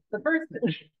stories. The first,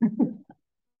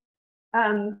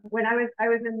 when I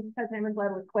was in Ted Simon's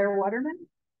lab with Claire Waterman,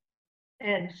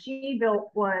 and she built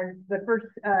one, the first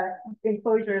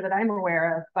enclosure that I'm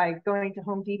aware of, by going to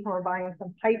Home Depot and buying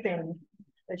some piping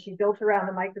that she built around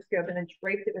the microscope and then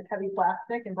draped it with heavy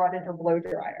plastic and brought it to a blow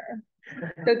dryer.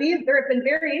 So there have been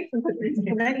variations of these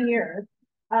for many years,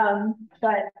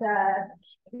 but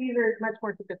these are much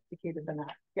more sophisticated than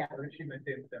that. Yeah. She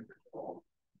maintained temperature.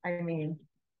 I mean,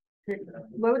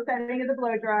 low setting of the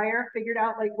blow dryer, figured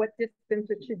out like what distance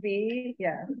it should be.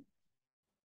 Yeah.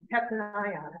 Kept an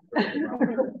eye on it.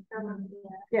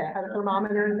 Yeah, had a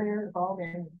thermometer in there, it's all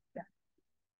in. Yeah.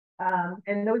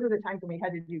 And those are the times when we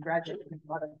had to do graduate and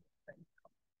a lot of things.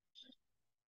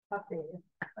 Tough days.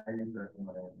 I use that in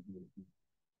my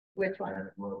Which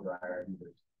one?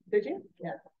 Did you?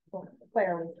 Yeah.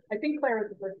 Well, I think Claire was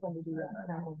the first one to do that.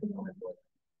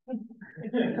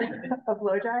 A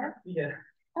blow dryer? Yeah.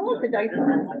 I like the Dyson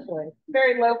one, actually.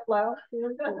 Very low flow.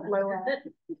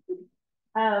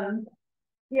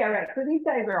 Yeah, right. So these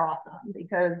guys are awesome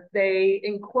because they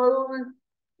enclose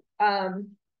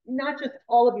not just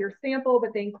all of your sample,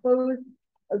 but they enclose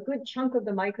a good chunk of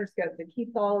the microscope that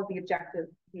keeps all of the objective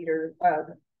heaters,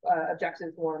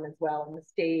 objectives warm as well in the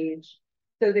stage.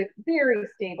 So they're very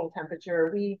stable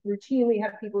temperature. We routinely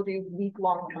have people do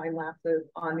week-long time lapses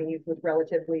on these with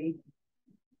relatively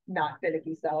not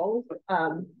finicky cells.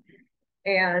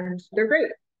 And they're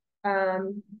great.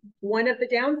 One of the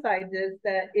downsides is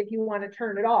that if you want to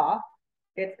turn it off,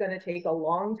 it's going to take a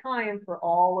long time for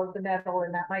all of the metal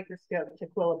in that microscope to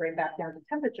equilibrate back down to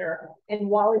temperature. And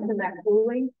while it's in that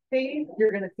cooling phase,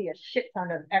 you're going to see a shit ton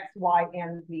of X, Y,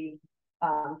 and Z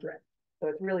drift. So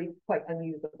it's really quite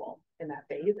unusable in that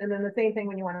phase. And then the same thing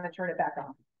when you want to turn it back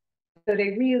on. So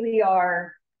they really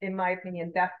are, in my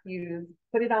opinion, best used,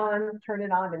 put it on, turn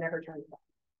it on, and never turn it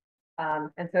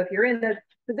off. And so if you're in the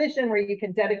position where you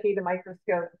can dedicate a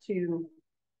microscope to,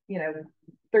 you know,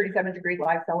 37-degree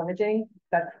live cell imaging,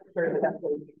 that's sort of the best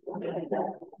way to do it.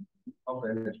 Also,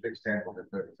 in this big sample to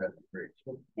 37 degrees.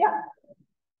 Yeah.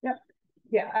 Yep.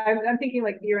 Yeah. I'm thinking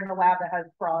like you're in a lab that has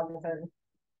frogs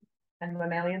and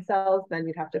mammalian cells, then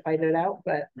you'd have to fight it out.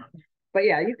 But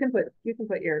yeah, you can put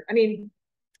your, I mean,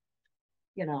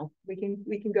 you know, we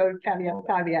can go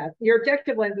caveat. Your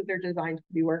objective lenses are designed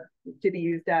to be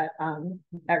used at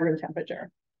room temperature.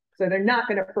 So they're not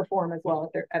going to perform as well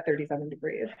at 37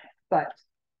 degrees, but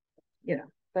you know,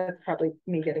 that's probably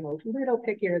me getting a little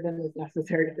pickier than is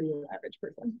necessary for your average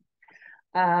person.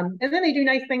 And then they do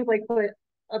nice things like put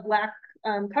a black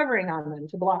covering on them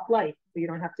to block light, so you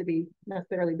don't have to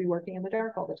necessarily be working in the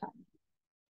dark all the time.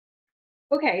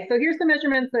 Okay, so here's the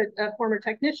measurements that a former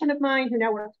technician of mine who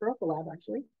now works for Lab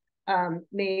actually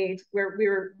made, where we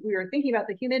were thinking about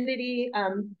the humidity.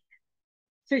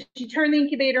 So she turned the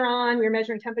incubator on, we were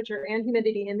measuring temperature and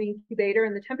humidity in the incubator,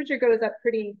 and the temperature goes up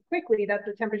pretty quickly. That's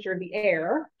the temperature of the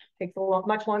air. Takes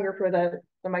much longer for the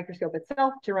microscope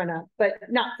itself to run up, but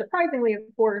not surprisingly, of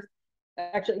course.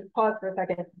 Actually, pause for a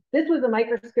second. This was a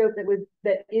microscope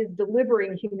that is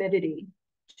delivering humidity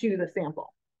to the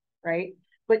sample, right?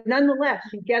 But nonetheless,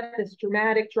 you get this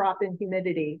dramatic drop in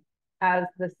humidity as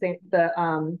the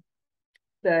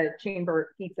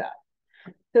chamber heats up.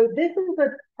 So this is a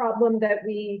problem that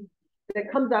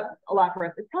comes up a lot for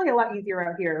us. It's probably a lot easier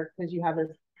out here because you have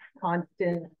this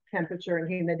constant temperature and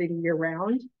humidity year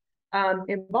round.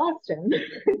 In Boston,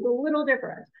 it's a little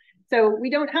different. So we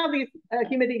don't have these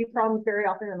humidity problems very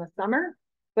often in the summer,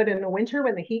 but in the winter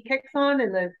when the heat kicks on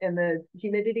and the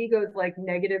humidity goes like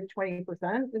negative 20%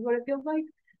 is what it feels like.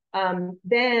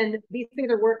 Then these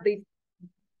things are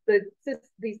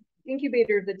these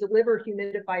incubators that deliver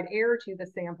humidified air to the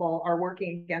sample are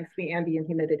working against the ambient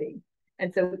humidity.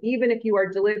 And so even if you are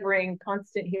delivering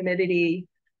constant humidity,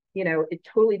 you know, it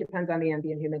totally depends on the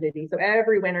ambient humidity. So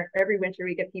every winter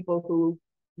we get people who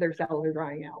their cells are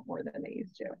drying out more than they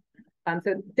used to.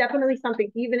 So definitely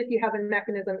something, even if you have a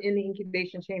mechanism in the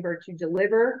incubation chamber to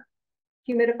deliver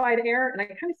humidified air, and I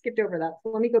kind of skipped over that. So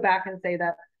let me go back and say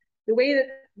that the way that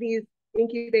these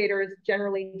incubators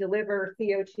generally deliver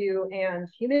CO2 and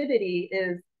humidity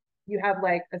is you have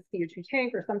like a CO2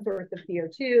 tank or some sort of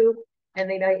CO2, and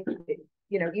they might,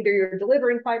 you know, either you're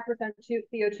delivering 5%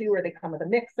 CO2 or they come with a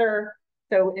mixer.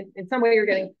 So in some way you're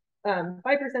getting 5%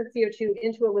 CO2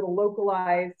 into a little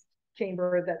localized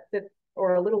chamber that sits,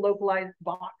 or a little localized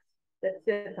box that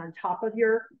sits on top of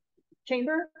your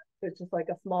chamber. So it's just like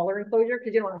a smaller enclosure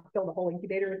because you don't want to fill the whole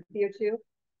incubator with CO2.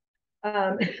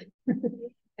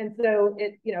 And so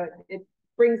it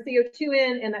brings CO2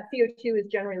 in, and that CO2 is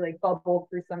generally like bubbled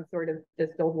through some sort of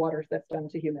distilled water system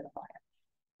to humidify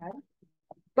it. Okay?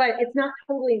 But it's not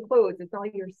totally enclosed. It's not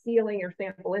like you're sealing your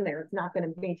sample in there. It's not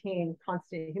going to maintain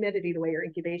constant humidity the way your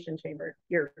incubation chamber,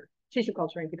 your tissue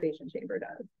culture incubation chamber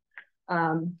does.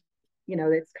 You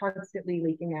know, it's constantly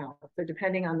leaking out. So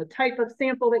depending on the type of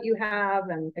sample that you have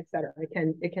and et cetera,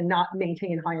 it cannot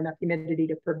maintain high enough humidity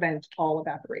to prevent all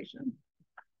evaporation.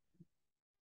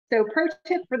 So pro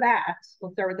tip for that,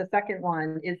 we'll start with the second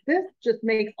one, is this just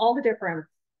makes all the difference.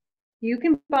 You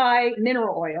can buy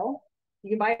mineral oil.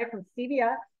 You can buy it from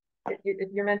CVS if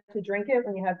you're meant to drink it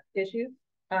when you have issues.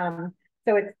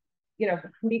 So it's, you know,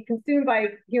 can be consumed by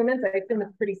humans. I assume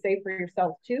it's pretty safe for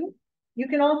yourself too. You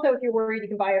can also, if you're worried, you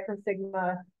can buy it from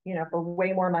Sigma, you know, for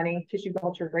way more money, tissue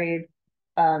culture grade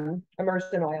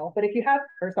immersion oil. But if you have,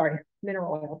 or sorry,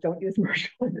 mineral oil, don't use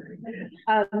immersion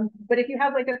oil. But if you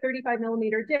have like a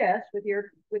 35mm dish with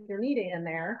your media in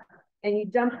there, and you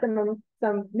dump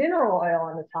some mineral oil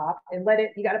on the top and let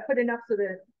it, you got to put enough so that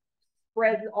it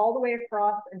spreads all the way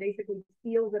across and basically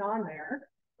seals it on there,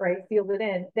 right? Seals it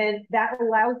in. Then that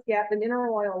allows the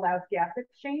mineral oil allows gas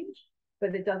exchange,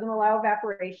 but it doesn't allow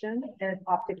evaporation, and it's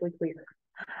optically clear.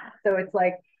 So it's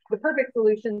like the perfect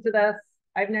solution to this.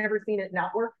 I've never seen it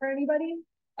not work for anybody,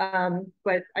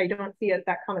 but I don't see it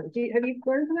that common. Have you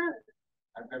learned from that?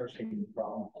 I've never seen the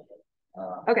problem.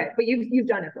 Okay, but you've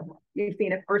done it before. You've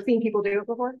seen it or seen people do it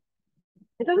before.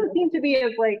 It doesn't seem to be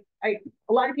as like a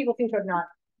lot of people seem to have not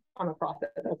come across it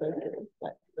as a,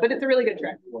 but it's a really good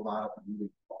trick. A lot of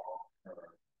really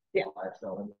yeah.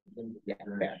 Lifestyle yeah.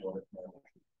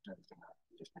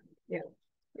 Yeah.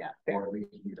 Yeah. Or at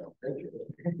least you don't think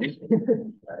it.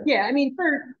 Right? Yeah, I mean,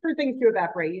 for things to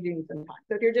evaporate, you do need some time.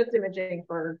 So if you're just imaging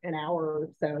for an hour or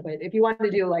so, but if you want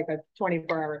to do like a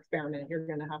 24-hour experiment, you're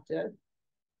going to have to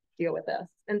deal with this.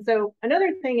 And so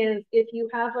another thing is, if you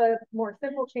have a more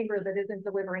simple chamber that isn't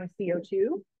delivering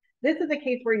CO2, this is a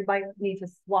case where you might need to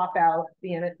swap out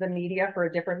the media for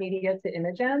a different media to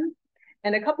image in.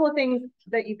 And a couple of things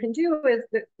that you can do is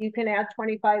that you can add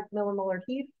 25 millimolar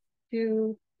heat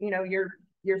to, you know, your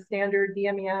standard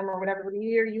DMEM or whatever media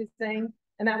you're using,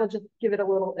 and that will just give it a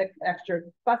little extra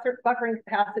buffering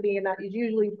capacity, and that is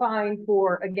usually fine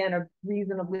for, again, a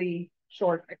reasonably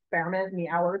short experiment in the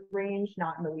hours range,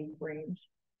 not in the week range.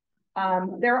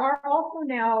 There are also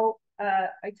now,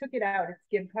 I took it out, it's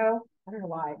Gibco. I don't know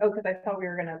why. Oh, because I thought we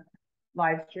were going to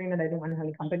live stream and I didn't want to have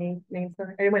any company names.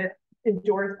 I didn't want to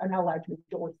endorse, I'm not allowed to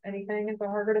endorse anything as a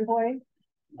Harvard employee.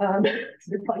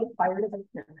 They're probably fired of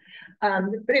it.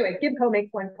 But anyway, Gibco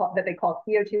makes one that they call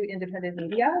CO2 independent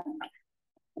media.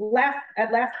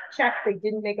 At last check, they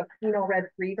didn't make a phenol red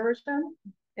free version.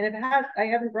 And if it has, I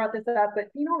haven't brought this up,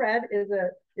 but phenol red is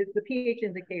the pH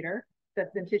indicator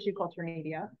that's in tissue culture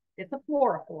media. It's a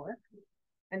fluorophore.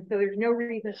 And so there's no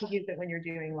reason to use it when you're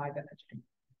doing live imaging.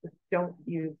 Just don't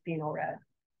use phenol red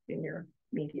in your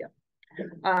media.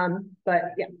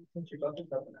 But yeah. Since you brought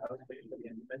this up, and I was thinking at the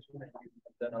end, you mentioned that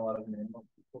you've done a lot of animal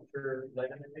culture live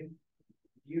imaging.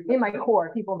 In my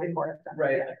core, people in my core have done.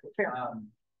 Right. Yeah,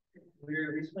 we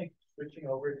were recently switching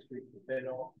over to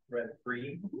phenol red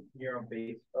free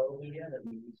neuro-based media that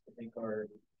we used to think are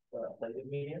lighted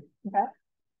media. Okay.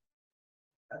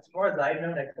 As far as I've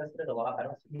known, I've tested it a lot. I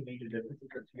don't see any major differences.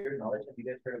 But to your knowledge, have you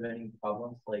guys heard of any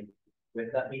problems like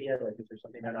with that media? Like, is there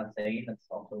something they're not saying that's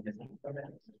also missing from it?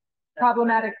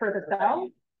 Problematic for the cell?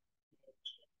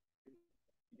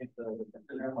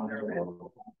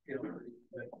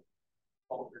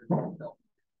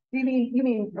 You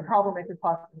mean a problem if it's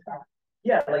possible cell?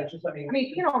 Yeah, like just I mean,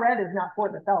 phenol red is not for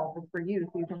the cells, it's for you,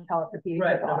 so you can tell if the pH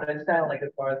right, is no, off. but I just meant like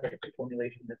as far as like the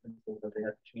formulation differences, that they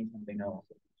have to change something else.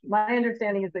 My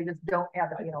understanding is they just don't add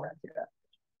the phenol red to it.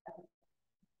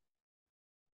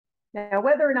 Now,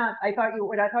 whether or not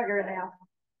what I thought you were going to ask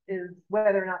is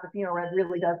whether or not the phenol red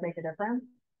really does make a difference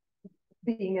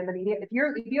being in the media. If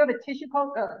you have a tissue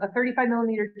culture, a 35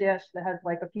 millimeter dish that has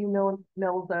like a few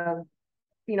mils of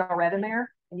phenol red in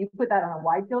there, and you put that on a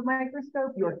wide field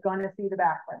microscope, you're going to see the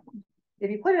background. If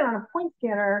you put it on a point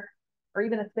scanner or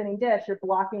even a spinning dish, you're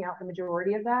blocking out the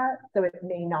majority of that, so it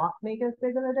may not make as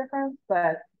big of a difference.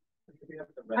 But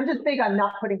I'm just big on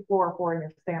not putting fluorophore in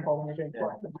your sample when you're doing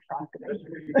fluorescent microscopy.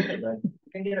 You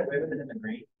can get away with it in the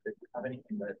green if you have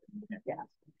anything but Yeah.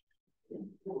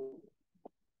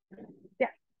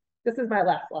 Yeah. This is my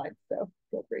last slide, so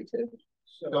feel free to.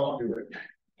 So don't do it.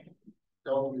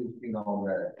 Don't use phenol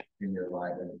red in your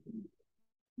live imaging.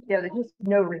 Yeah, there's just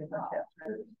no reason to.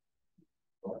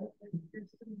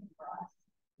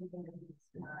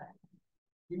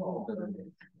 Phenol doesn't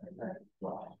make that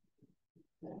fly.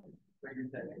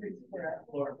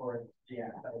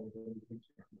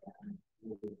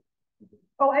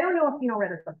 Oh, I don't know if phenol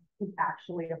red is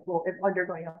actually if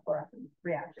undergoing a fluorescence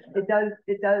reaction. It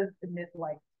does emit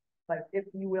like if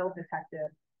you will detect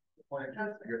it. Well,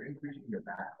 you're increasing your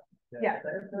back. Yeah,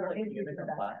 you're increasing the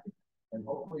back. And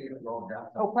hopefully it will down.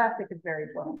 Oh, plastic is very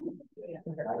slow.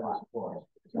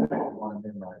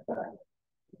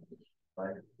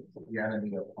 Like the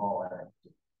enemy of all atoms.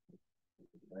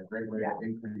 A great way to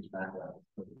increase background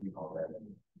for the people red.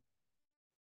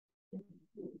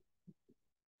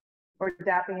 Or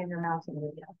dapping in your mouse and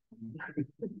media.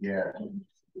 Yeah.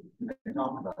 We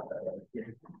talked about that.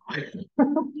 Right?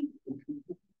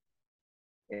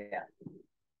 Yeah.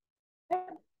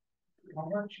 How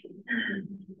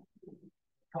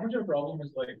much of a problem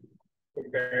is like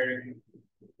comparing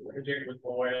imaging with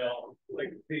oil,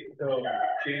 like the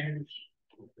change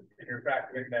in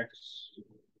refractive index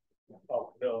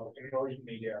of the immersion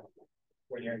media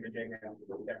when you're imaging at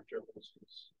the temperature, for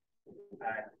instance,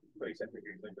 at 27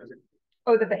 degrees? Like, does it?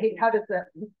 Oh, how does the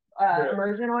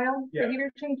immersion oil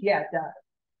behavior change? Yeah, it does.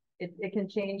 It can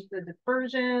change the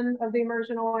dispersion of the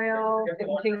immersion oil. It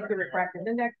can change the refractive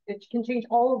index. It can change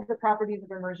all of the properties of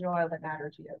immersion oil that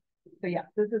matter to you. So yeah,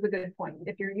 this is a good point.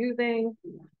 If you're using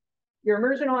your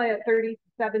immersion oil at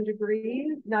 37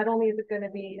 degrees, not only is it going to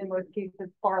be, in most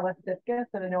cases, far less viscous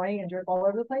and annoying and drip all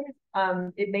over the place,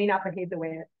 it may not behave the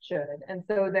way it should. And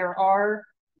so there are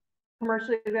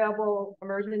commercially available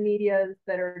immersion medias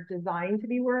that are designed to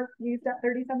be used at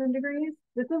 37 degrees.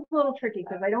 This is a little tricky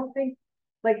because I don't think,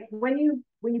 like when you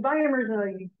buy immersion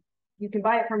oil, you can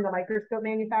buy it from the microscope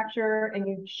manufacturer, and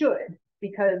you should,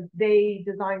 because they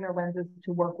design their lenses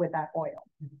to work with that oil.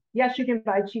 Yes, you can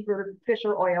buy cheaper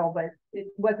Fisher oil, but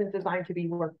it wasn't designed to be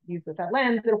used with that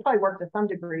lens. It'll probably work to some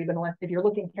degree, but unless if you're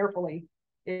looking carefully,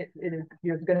 there's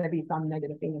going to be some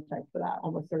negative phenotype for that,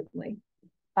 almost certainly.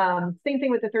 Same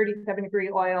thing with the 37 degree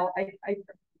oil. I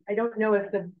don't know if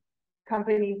the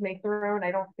companies make their own. I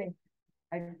don't think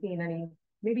I've seen any.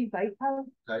 Maybe Zeiss has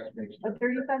a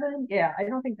 37. Yeah, I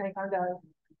don't think Nikon does,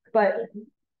 but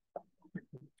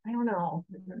I don't know.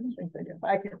 I don't think they do.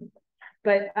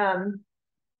 But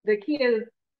the key is,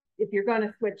 if you're going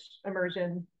to switch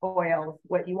immersion oils,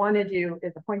 what you want to do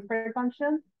is a point spread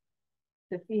function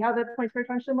to see how the point spread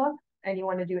function looks, and you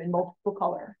want to do it in multiple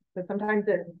colors. But sometimes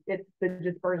it's the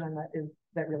dispersion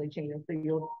that really changes. So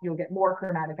you'll get more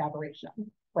chromatic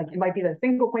aberration. Like it might be the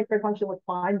single point spread function looks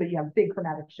fine, but you have big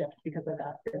chromatic shifts because of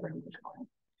that different color.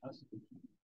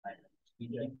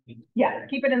 Yeah,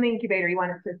 keep it in the incubator. You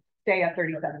want it to stay at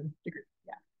 37 degrees.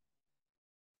 Yeah.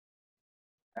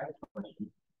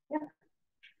 Yeah.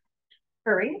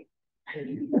 Hurry.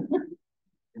 In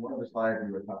one of the slides,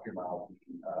 we were talking about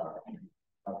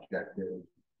objective,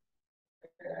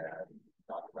 and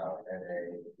talked about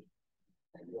NA,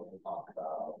 and you also talked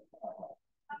about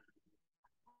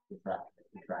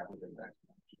refractive index.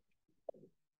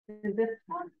 In this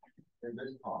talk? In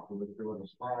this talk, there was a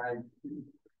slide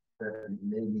that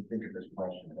made me think of this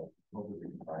question, but hopefully we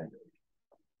can find it.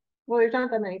 Well, there's not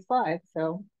that many slides,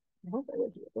 so I hope I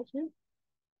would be able to.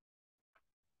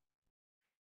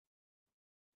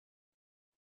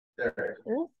 There it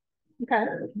is. Okay.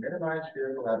 Minimize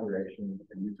spherical aberration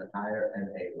and use a higher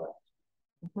NA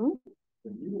lens.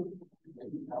 You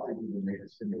probably even make a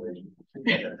simulation.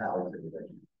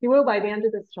 You will by the end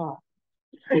of this talk.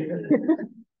 What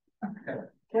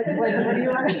do you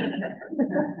want?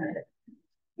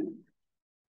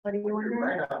 What do you want?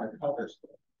 Right on the cover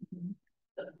slip,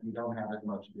 you don't have as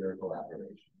much spherical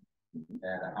aberration, and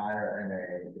a higher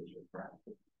NA is your friend.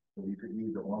 So you could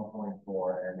use a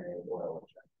 1.4 NA oil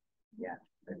check. Yeah.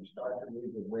 And you start to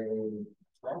move away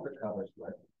from the cover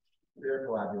slip,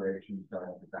 spherical aberration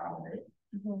starting to dominate,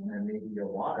 and maybe your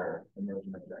water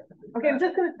immersion objective. Okay, I'm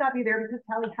just going to stop you there because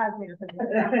Tally has made a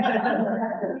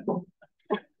simulation.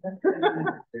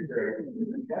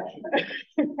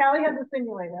 Tally has a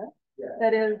simulator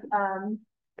that is,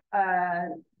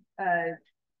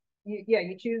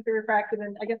 you choose the refractive,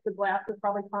 and I guess the glass is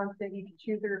probably constant. You can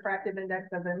choose the refractive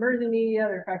index of the immersion media,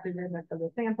 the refractive index of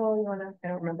the sample. You want to? I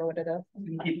don't remember what it is.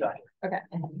 Keep talking. Okay.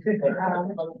 You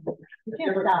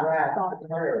can't stop.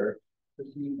 To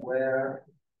see where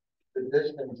the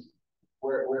distance,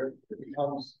 where it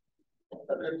becomes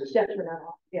a good decision.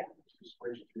 Yeah. To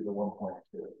switch to the 1.2.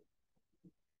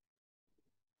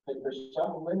 If there's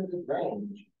some limited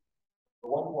range, the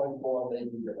 1.4 may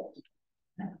be the best.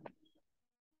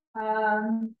 I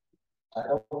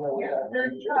don't know what that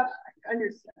range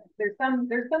is. There's some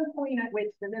point at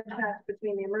which the mismatch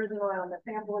between the immersion oil and the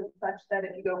sample is such that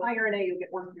if you go higher in A, you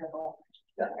get worse results.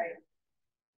 Right.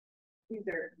 These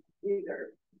are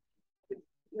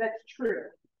that's true.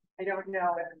 I don't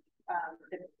know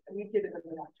if we did it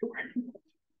enough to work.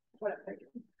 What I'm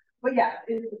thinking. But yeah,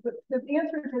 the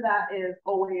answer to that is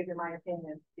always, in my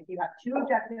opinion, if you have two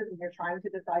objectives and you're trying to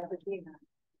decide between them,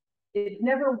 it's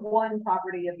never one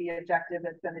property of the objective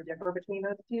that's going to differ between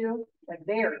those two. Like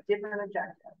they are different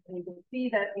objectives. And you can see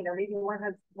that, maybe one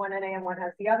has one NA and one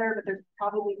has the other, but there's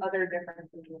probably other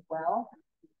differences as well.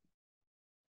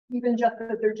 Even just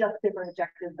because they're just different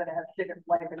objectives that have different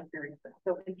life experiences.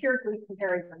 So empirically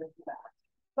comparing them is best.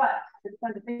 But it's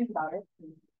fun to think about it.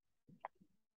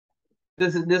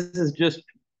 This is just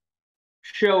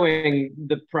showing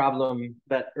the problem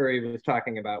that Uri was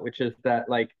talking about, which is that,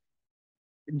 like,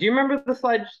 do you remember the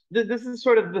slide? This is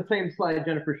sort of the same slide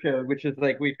Jennifer showed, which is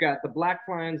like we've got the black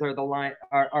lines are the line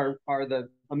are the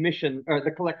emission or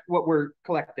the what we're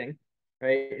collecting,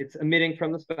 right? It's emitting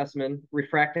from the specimen,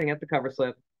 refracting at the cover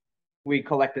slip. We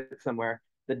collect it somewhere.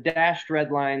 The dashed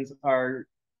red lines are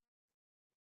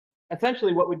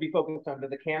essentially what would be focused onto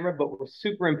the camera, but we're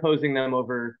superimposing them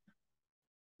over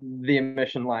the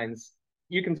emission lines.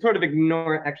 You can sort of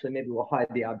ignore, actually, maybe we'll hide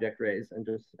the object rays and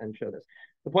show this.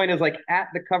 The point is, like, at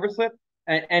the cover slip,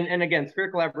 and again,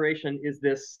 spherical aberration is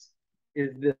this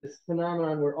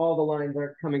phenomenon where all the lines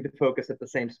aren't coming to focus at the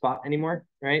same spot anymore,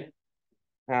 right?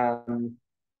 And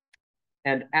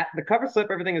at the cover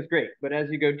slip, everything is great, but as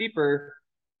you go deeper,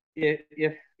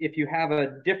 if you have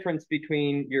a difference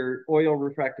between your oil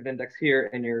refractive index here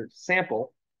and your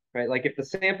sample, right? Like if the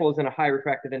sample is in a high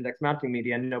refractive index mounting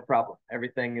media, no problem.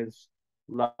 Everything is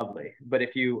lovely. But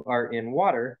if you are in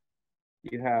water,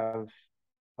 you have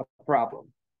a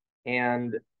problem.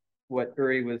 And what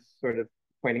Uri was sort of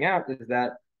pointing out is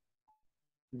that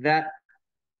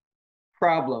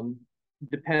problem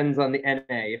depends on the NA.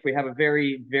 If we have a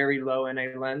very, very low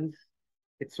NA lens,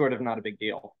 it's sort of not a big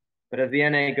deal. But as the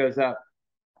NA goes up,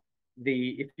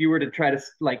 if you were to try to,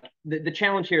 like, the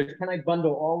challenge here is, can I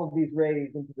bundle all of these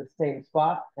rays into the same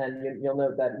spot? And you'll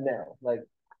note that no, like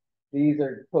these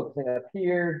are focusing up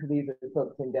here, these are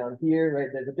focusing down here, right?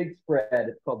 There's a big spread.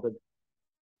 It's called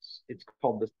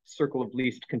the circle of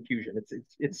least confusion.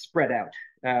 It's spread out.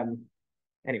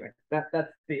 Anyway, that's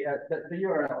the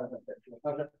URL.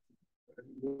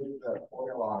 The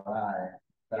oil RI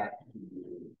back to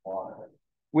water.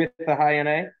 With the high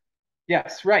NA?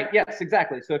 Yes, right. Yes,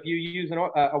 exactly. So if you use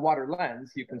a water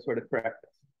lens, you can sort of correct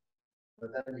this.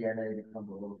 But then the NA becomes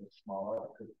a little bit smaller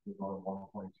because we're going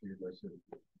 1.2 versus,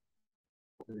 so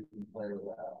you can play with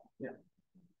that. Yeah.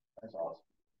 That's awesome.